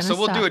 we will. So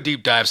we'll do a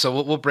deep dive.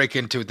 So we'll break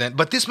into it then.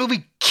 But this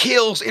movie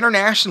kills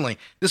internationally.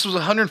 This was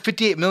a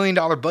 $158 million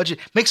budget.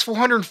 Makes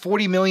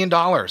 $440 million.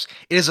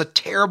 It is a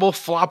terrible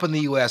flop in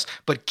the U.S.,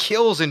 but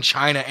kills in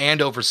China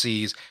and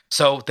overseas.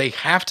 So they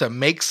have to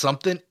make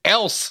something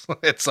else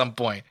at some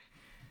point.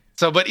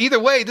 So, but either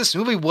way, this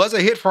movie was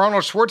a hit for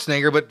Arnold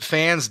Schwarzenegger, but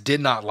fans did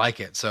not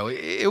like it. So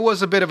it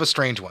was a bit of a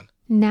strange one.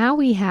 Now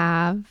we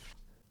have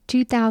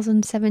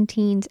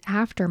 2017's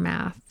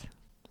Aftermath,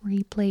 where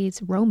he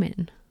plays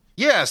Roman.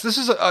 Yes, this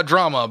is a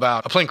drama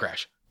about a plane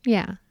crash.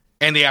 Yeah.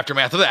 And the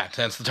aftermath of that,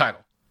 hence the title.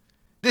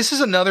 This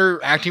is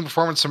another acting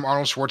performance from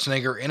Arnold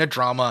Schwarzenegger in a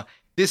drama.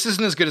 This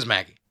isn't as good as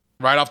Maggie.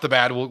 Right off the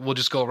bat, we'll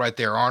just go right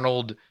there.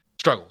 Arnold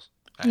struggles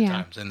at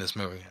times in this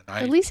movie.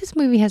 At least this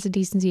movie has a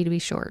decency to be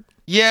short.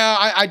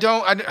 Yeah,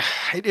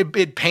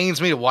 it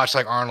pains me to watch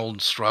like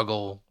Arnold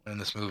struggle in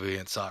this movie.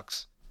 It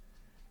sucks.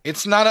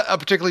 It's not a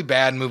particularly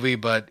bad movie,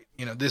 but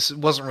this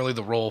wasn't really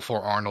the role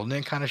for Arnold, and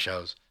it kind of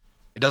shows.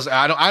 It does.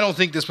 I don't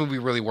think this movie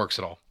really works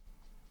at all.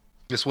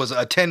 This was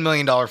a $10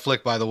 million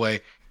flick, by the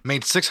way,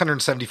 made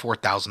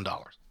 $674,000.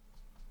 I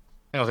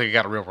don't think it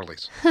got a real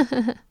release.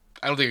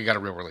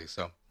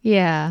 So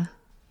yeah,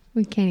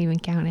 we can't even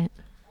count it.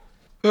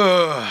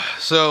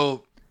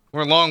 So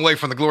we're a long way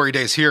from the glory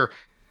days here.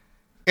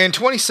 In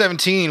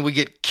 2017, we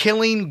get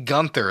Killing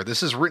Gunther.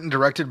 This is written and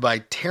directed by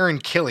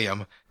Taron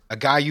Killam, a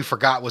guy you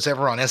forgot was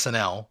ever on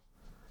SNL.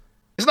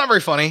 It's not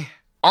very funny.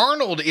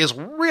 Arnold is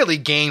really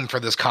game for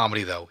this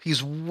comedy, though.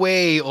 He's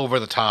way over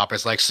the top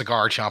as like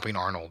cigar chomping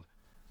Arnold.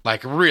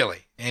 Like, really.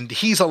 And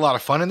he's a lot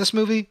of fun in this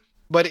movie,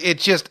 but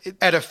at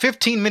a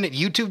 15-minute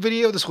YouTube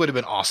video, this would have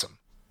been awesome.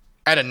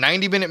 At a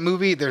 90-minute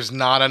movie, there's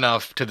not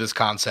enough to this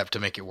concept to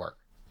make it work.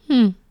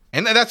 And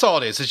that's all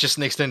it is. It's just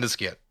an extended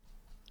skit.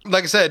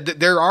 Like I said,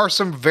 there are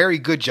some very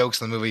good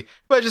jokes in the movie,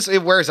 but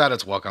it wears out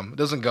its welcome.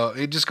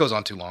 It just goes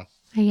on too long.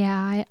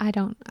 Yeah,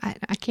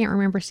 I can't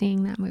remember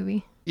seeing that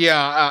movie.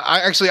 Yeah,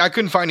 I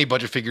couldn't find any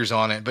budget figures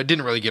on it, but it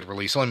didn't really get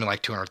released. Only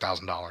like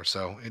 $200,000.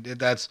 So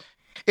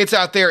it's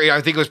out there.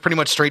 I think it was pretty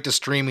much straight to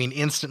streaming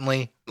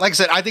instantly. Like I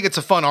said, I think it's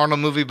a fun Arnold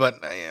movie, but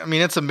I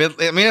mean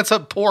it's a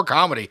poor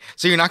comedy,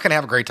 so you're not gonna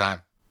have a great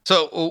time.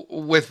 So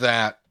with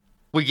that,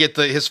 we get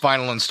his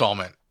final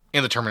installment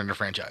in the Terminator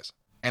franchise,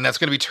 and that's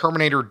gonna be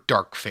Terminator: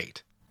 Dark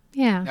Fate.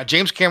 Yeah. Now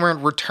James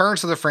Cameron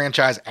returns to the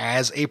franchise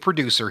as a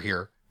producer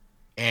here,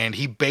 and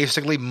he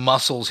basically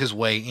muscles his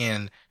way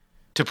in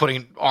to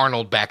putting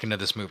Arnold back into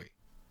this movie.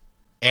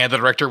 And the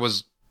director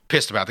was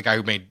pissed about it. The guy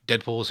who made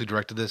Deadpool, who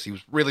directed this, he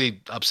was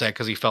really upset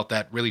because he felt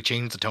that really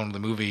changed the tone of the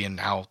movie and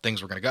how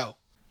things were going to go.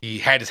 He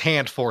had his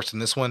hand forced in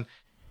this one.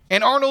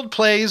 And Arnold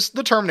plays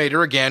the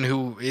Terminator again,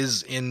 who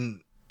is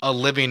in a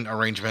living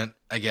arrangement,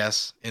 I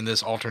guess, in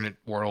this alternate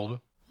world.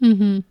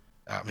 Mm-hmm.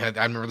 I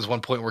remember there's one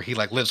point where he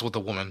lives with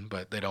a woman,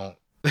 but they don't.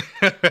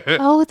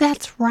 Oh,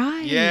 that's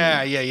right.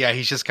 Yeah.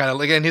 He's just kind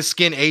of and his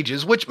skin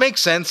ages, which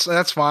makes sense.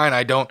 That's fine.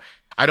 I don't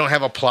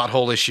have a plot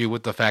hole issue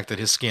with the fact that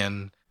his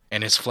skin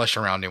and his flesh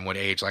around him would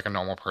age like a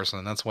normal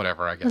person. That's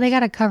whatever, I guess. Well, they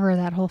got to cover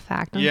that whole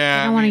fact.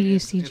 Yeah, I don't want to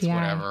use CGI. It's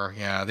whatever.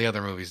 Yeah, the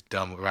other movie's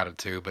dumb about it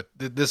too, but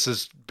this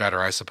is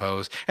better, I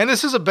suppose. And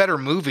this is a better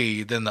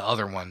movie than the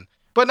other one,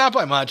 but not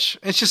by much.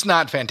 It's just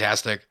not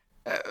fantastic.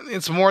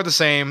 It's more the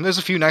same. There's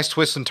a few nice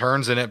twists and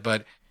turns in it,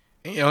 but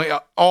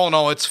all in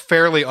all, it's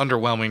fairly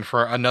underwhelming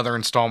for another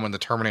installment in the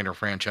Terminator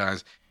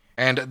franchise.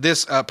 And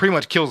this pretty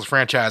much kills the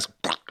franchise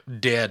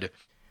dead.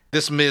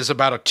 This is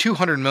about a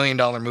 $200 million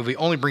movie,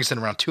 only brings in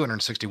around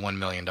 $261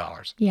 million.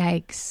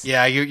 Yikes.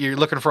 Yeah, you're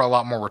looking for a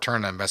lot more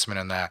return on investment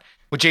in that.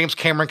 With James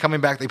Cameron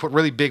coming back, they put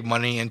really big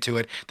money into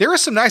it. There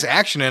is some nice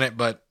action in it,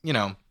 but,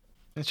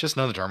 it's just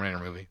another Terminator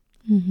movie.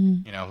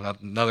 Mm-hmm.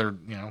 Another,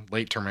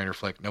 late Terminator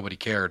flick. Nobody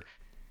cared.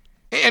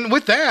 And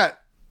with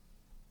that,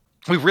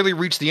 we've really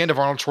reached the end of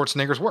Arnold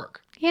Schwarzenegger's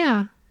work.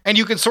 Yeah. And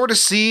you can sort of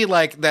see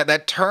like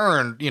that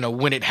turn,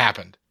 when it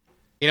happened.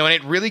 And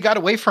it really got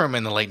away from him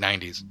in the late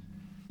 90s.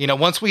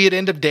 Once we hit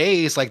End of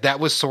Days, like that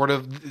was sort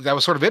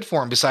of it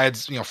for him,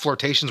 besides,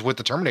 flirtations with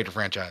the Terminator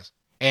franchise.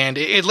 And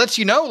it lets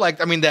you know,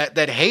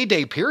 that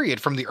heyday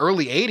period from the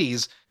early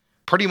 80s,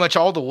 pretty much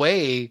all the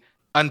way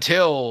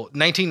until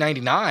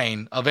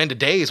 1999 of End of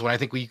Days, when I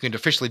think you can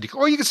officially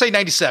or you could say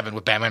 97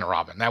 with Batman and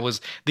Robin. That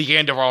was the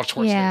end of Arnold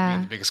Schwarzenegger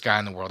being the biggest guy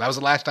in the world. That was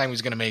the last time he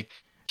was going to make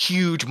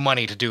huge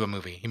money to do a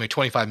movie. He made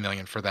 $25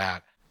 million for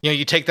that.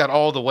 You take that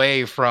all the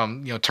way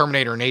from,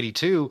 Terminator in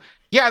 82.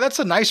 Yeah, that's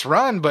a nice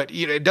run, but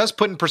it does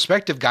put in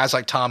perspective guys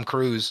like Tom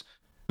Cruise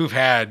who've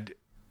had,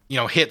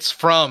 hits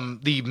from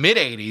the mid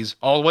 80s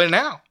all the way to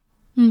now.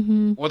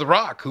 Mm-hmm. Or The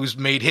Rock, who's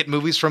made hit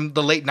movies from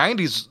the late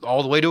 90s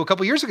all the way to a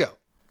couple years ago.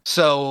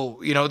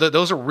 So,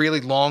 those are really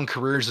long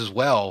careers as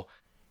well.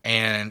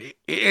 And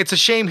it's a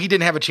shame he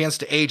didn't have a chance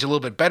to age a little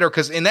bit better,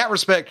 because in that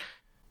respect,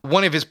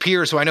 one of his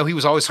peers, who I know he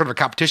was always sort of a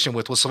competition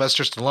with, was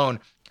Sylvester Stallone,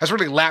 has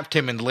really lapped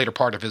him in the later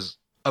part of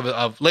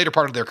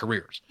their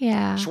careers.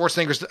 Yeah.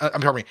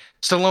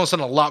 Stallone's done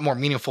a lot more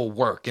meaningful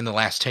work in the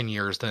last 10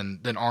 years than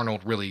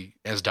Arnold really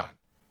has done.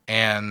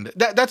 And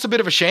that's a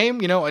bit of a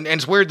shame, and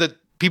it's weird that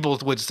people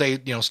would say,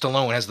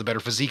 Stallone has the better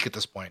physique at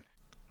this point,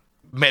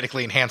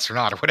 medically enhanced or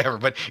not, or whatever.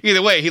 But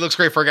either way, he looks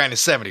great for a guy in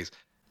his 70s.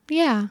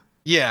 Yeah.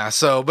 Yeah,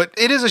 but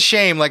it is a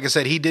shame, like I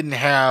said, he didn't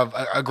have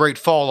a great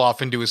fall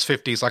off into his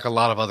 50s like a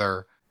lot of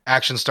other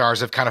action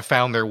stars have kind of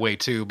found their way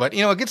to. But,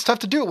 it gets tough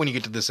to do it when you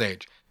get to this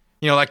age.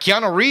 Like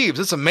Keanu Reeves,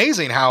 it's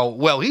amazing how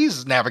well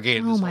he's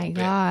navigated this. Oh my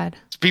God.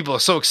 People are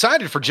so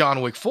excited for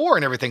John Wick 4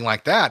 and everything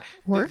like that.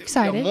 We're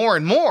excited. More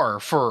and more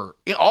for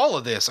all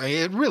of this. I mean,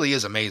 it really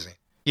is amazing.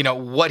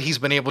 What he's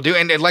been able to do.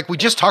 And like we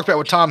just talked about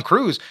with Tom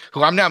Cruise,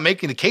 who I'm now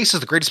making the case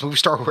is the greatest movie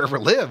star who ever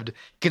lived,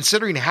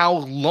 considering how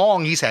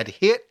long he's had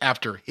hit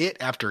after hit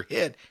after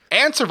hit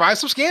and survived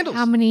some scandals.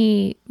 How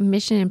many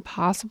Mission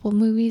Impossible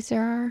movies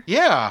there are.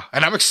 Yeah.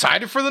 And I'm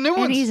excited for the new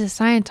ones. And he's a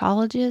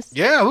Scientologist.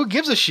 Yeah. Who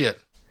gives a shit?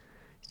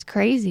 It's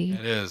crazy.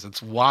 It is.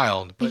 It's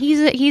wild. But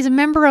he's a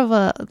member of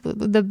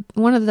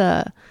one of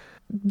the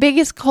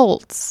biggest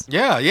cults.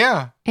 Yeah.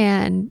 Yeah.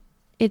 And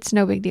it's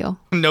no big deal.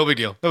 No big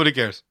deal. Nobody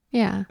cares.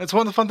 Yeah. That's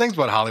one of the fun things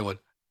about Hollywood.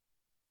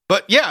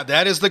 But yeah,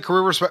 that is the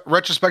career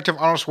retrospective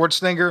of Arnold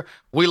Schwarzenegger.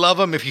 We love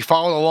him. If you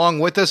followed along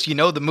with us, you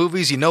know the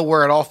movies, you know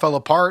where it all fell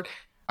apart.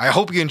 I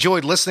hope you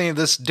enjoyed listening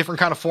to this different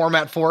kind of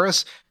format for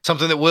us.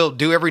 Something that we'll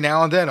do every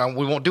now and then.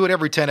 We won't do it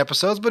every 10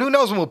 episodes, but who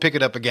knows when we'll pick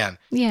it up again.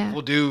 Yeah.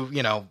 We'll do,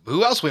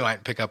 who else we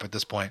might pick up at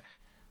this point.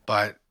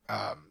 But,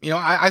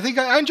 I think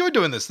I enjoyed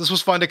doing this. This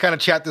was fun to kind of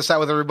chat this out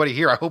with everybody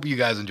here. I hope you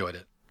guys enjoyed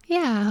it.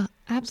 Yeah,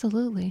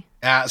 absolutely.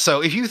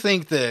 So if you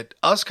think that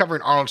us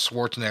covering Arnold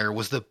Schwarzenegger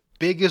was the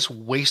biggest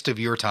waste of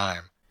your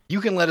time,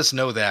 you can let us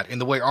know that in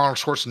the way Arnold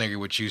Schwarzenegger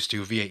would choose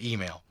to via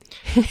email.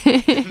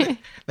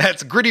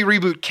 That's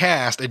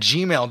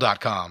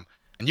grittyrebootcast@gmail.com.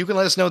 And you can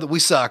let us know that we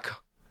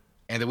suck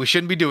and that we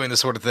shouldn't be doing this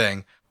sort of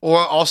thing. Or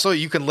also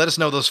you can let us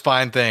know those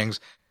fine things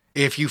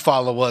if you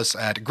follow us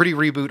at Gritty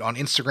Reboot on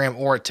Instagram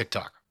or at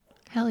TikTok.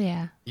 Hell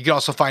yeah. You can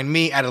also find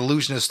me at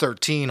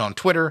Illusionist13 on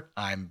Twitter.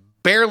 I'm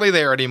barely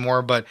there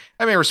anymore, but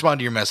I may respond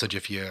to your message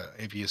if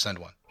you send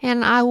one.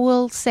 And I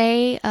will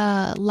say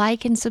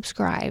like and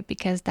subscribe,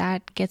 because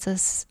that gets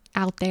us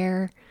out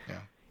there. Yeah.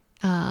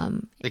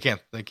 They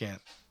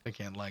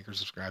can't like or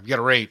subscribe. You got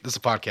to rate. This is a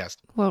podcast.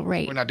 Well,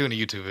 rate. We're not doing a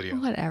YouTube video.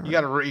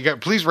 Whatever. You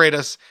got. Please rate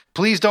us.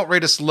 Please don't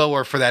rate us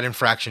lower for that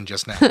infraction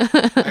just now.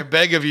 I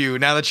beg of you.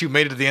 Now that you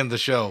made it to the end of the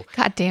show,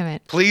 God damn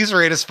it! Please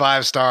rate us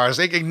 5 stars.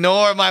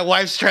 Ignore my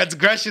wife's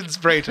transgressions,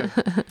 Brayton.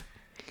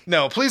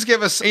 No, please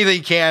give us anything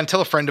you can. Tell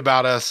a friend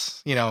about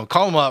us.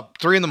 Call them up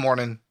 3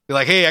 a.m. Be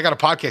like, hey, I got a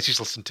podcast you should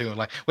listen to. And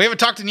like, we haven't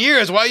talked in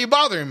years. Why are you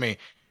bothering me?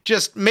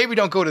 Just maybe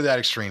don't go to that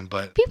extreme.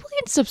 But people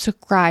can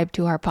subscribe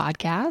to our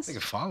podcast. They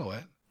can follow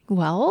it.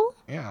 Well,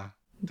 yeah,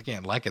 they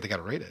can't like it. They got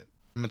to rate it.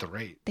 I meant the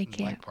rate. They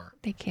can't. Like part.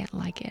 They can't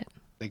like it.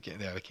 They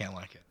can't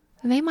like it.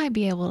 And they might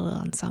be able to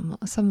on some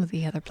of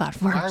the other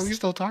platforms. Why are we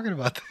still talking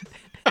about this?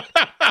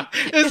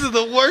 This is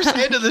the worst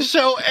end of the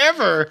show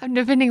ever. I'm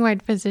defending my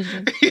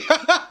position.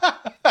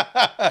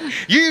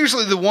 You're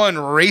usually the one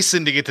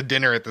racing to get to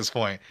dinner at this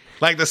point.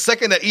 Like the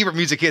second that Ebert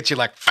music hits, you're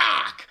like,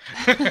 fuck.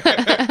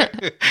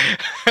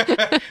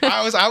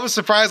 I was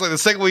surprised. Like the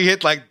second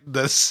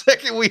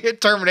we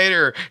hit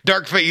Terminator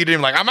Dark Fate, you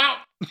didn't like, I'm out.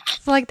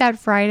 It's like that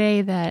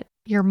Friday that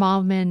your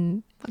mom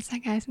and what's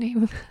that guy's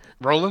name?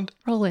 Roland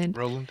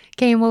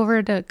came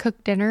over to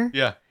cook dinner.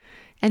 Yeah.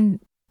 And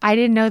I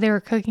didn't know they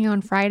were cooking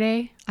on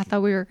Friday. I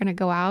thought we were going to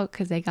go out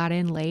because they got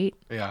in late.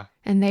 Yeah.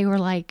 And they were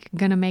like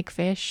going to make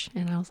fish.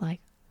 And I was like,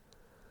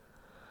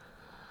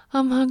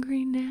 I'm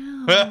hungry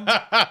now.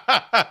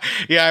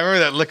 Yeah, I remember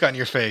that look on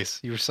your face.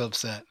 You were so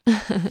upset.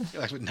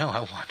 You're like, no, I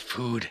want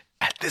food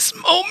at this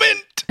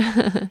moment.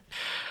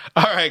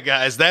 All right,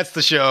 guys, that's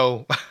the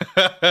show.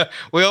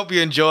 We hope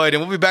you enjoyed,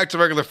 and we'll be back to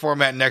regular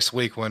format next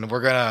week when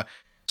we're going to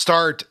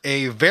start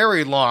a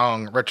very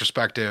long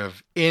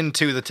retrospective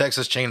into the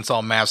Texas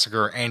Chainsaw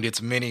Massacre and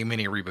its many,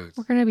 many reboots.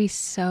 We're going to be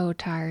so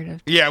tired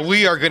of Yeah,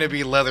 we are going to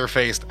be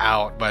leather-faced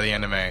out by the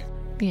end of May.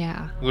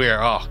 Yeah. We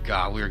are, oh,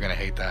 God, we are going to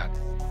hate that.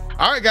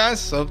 All right, guys,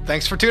 so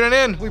thanks for tuning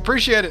in. We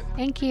appreciate it.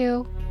 Thank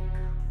you.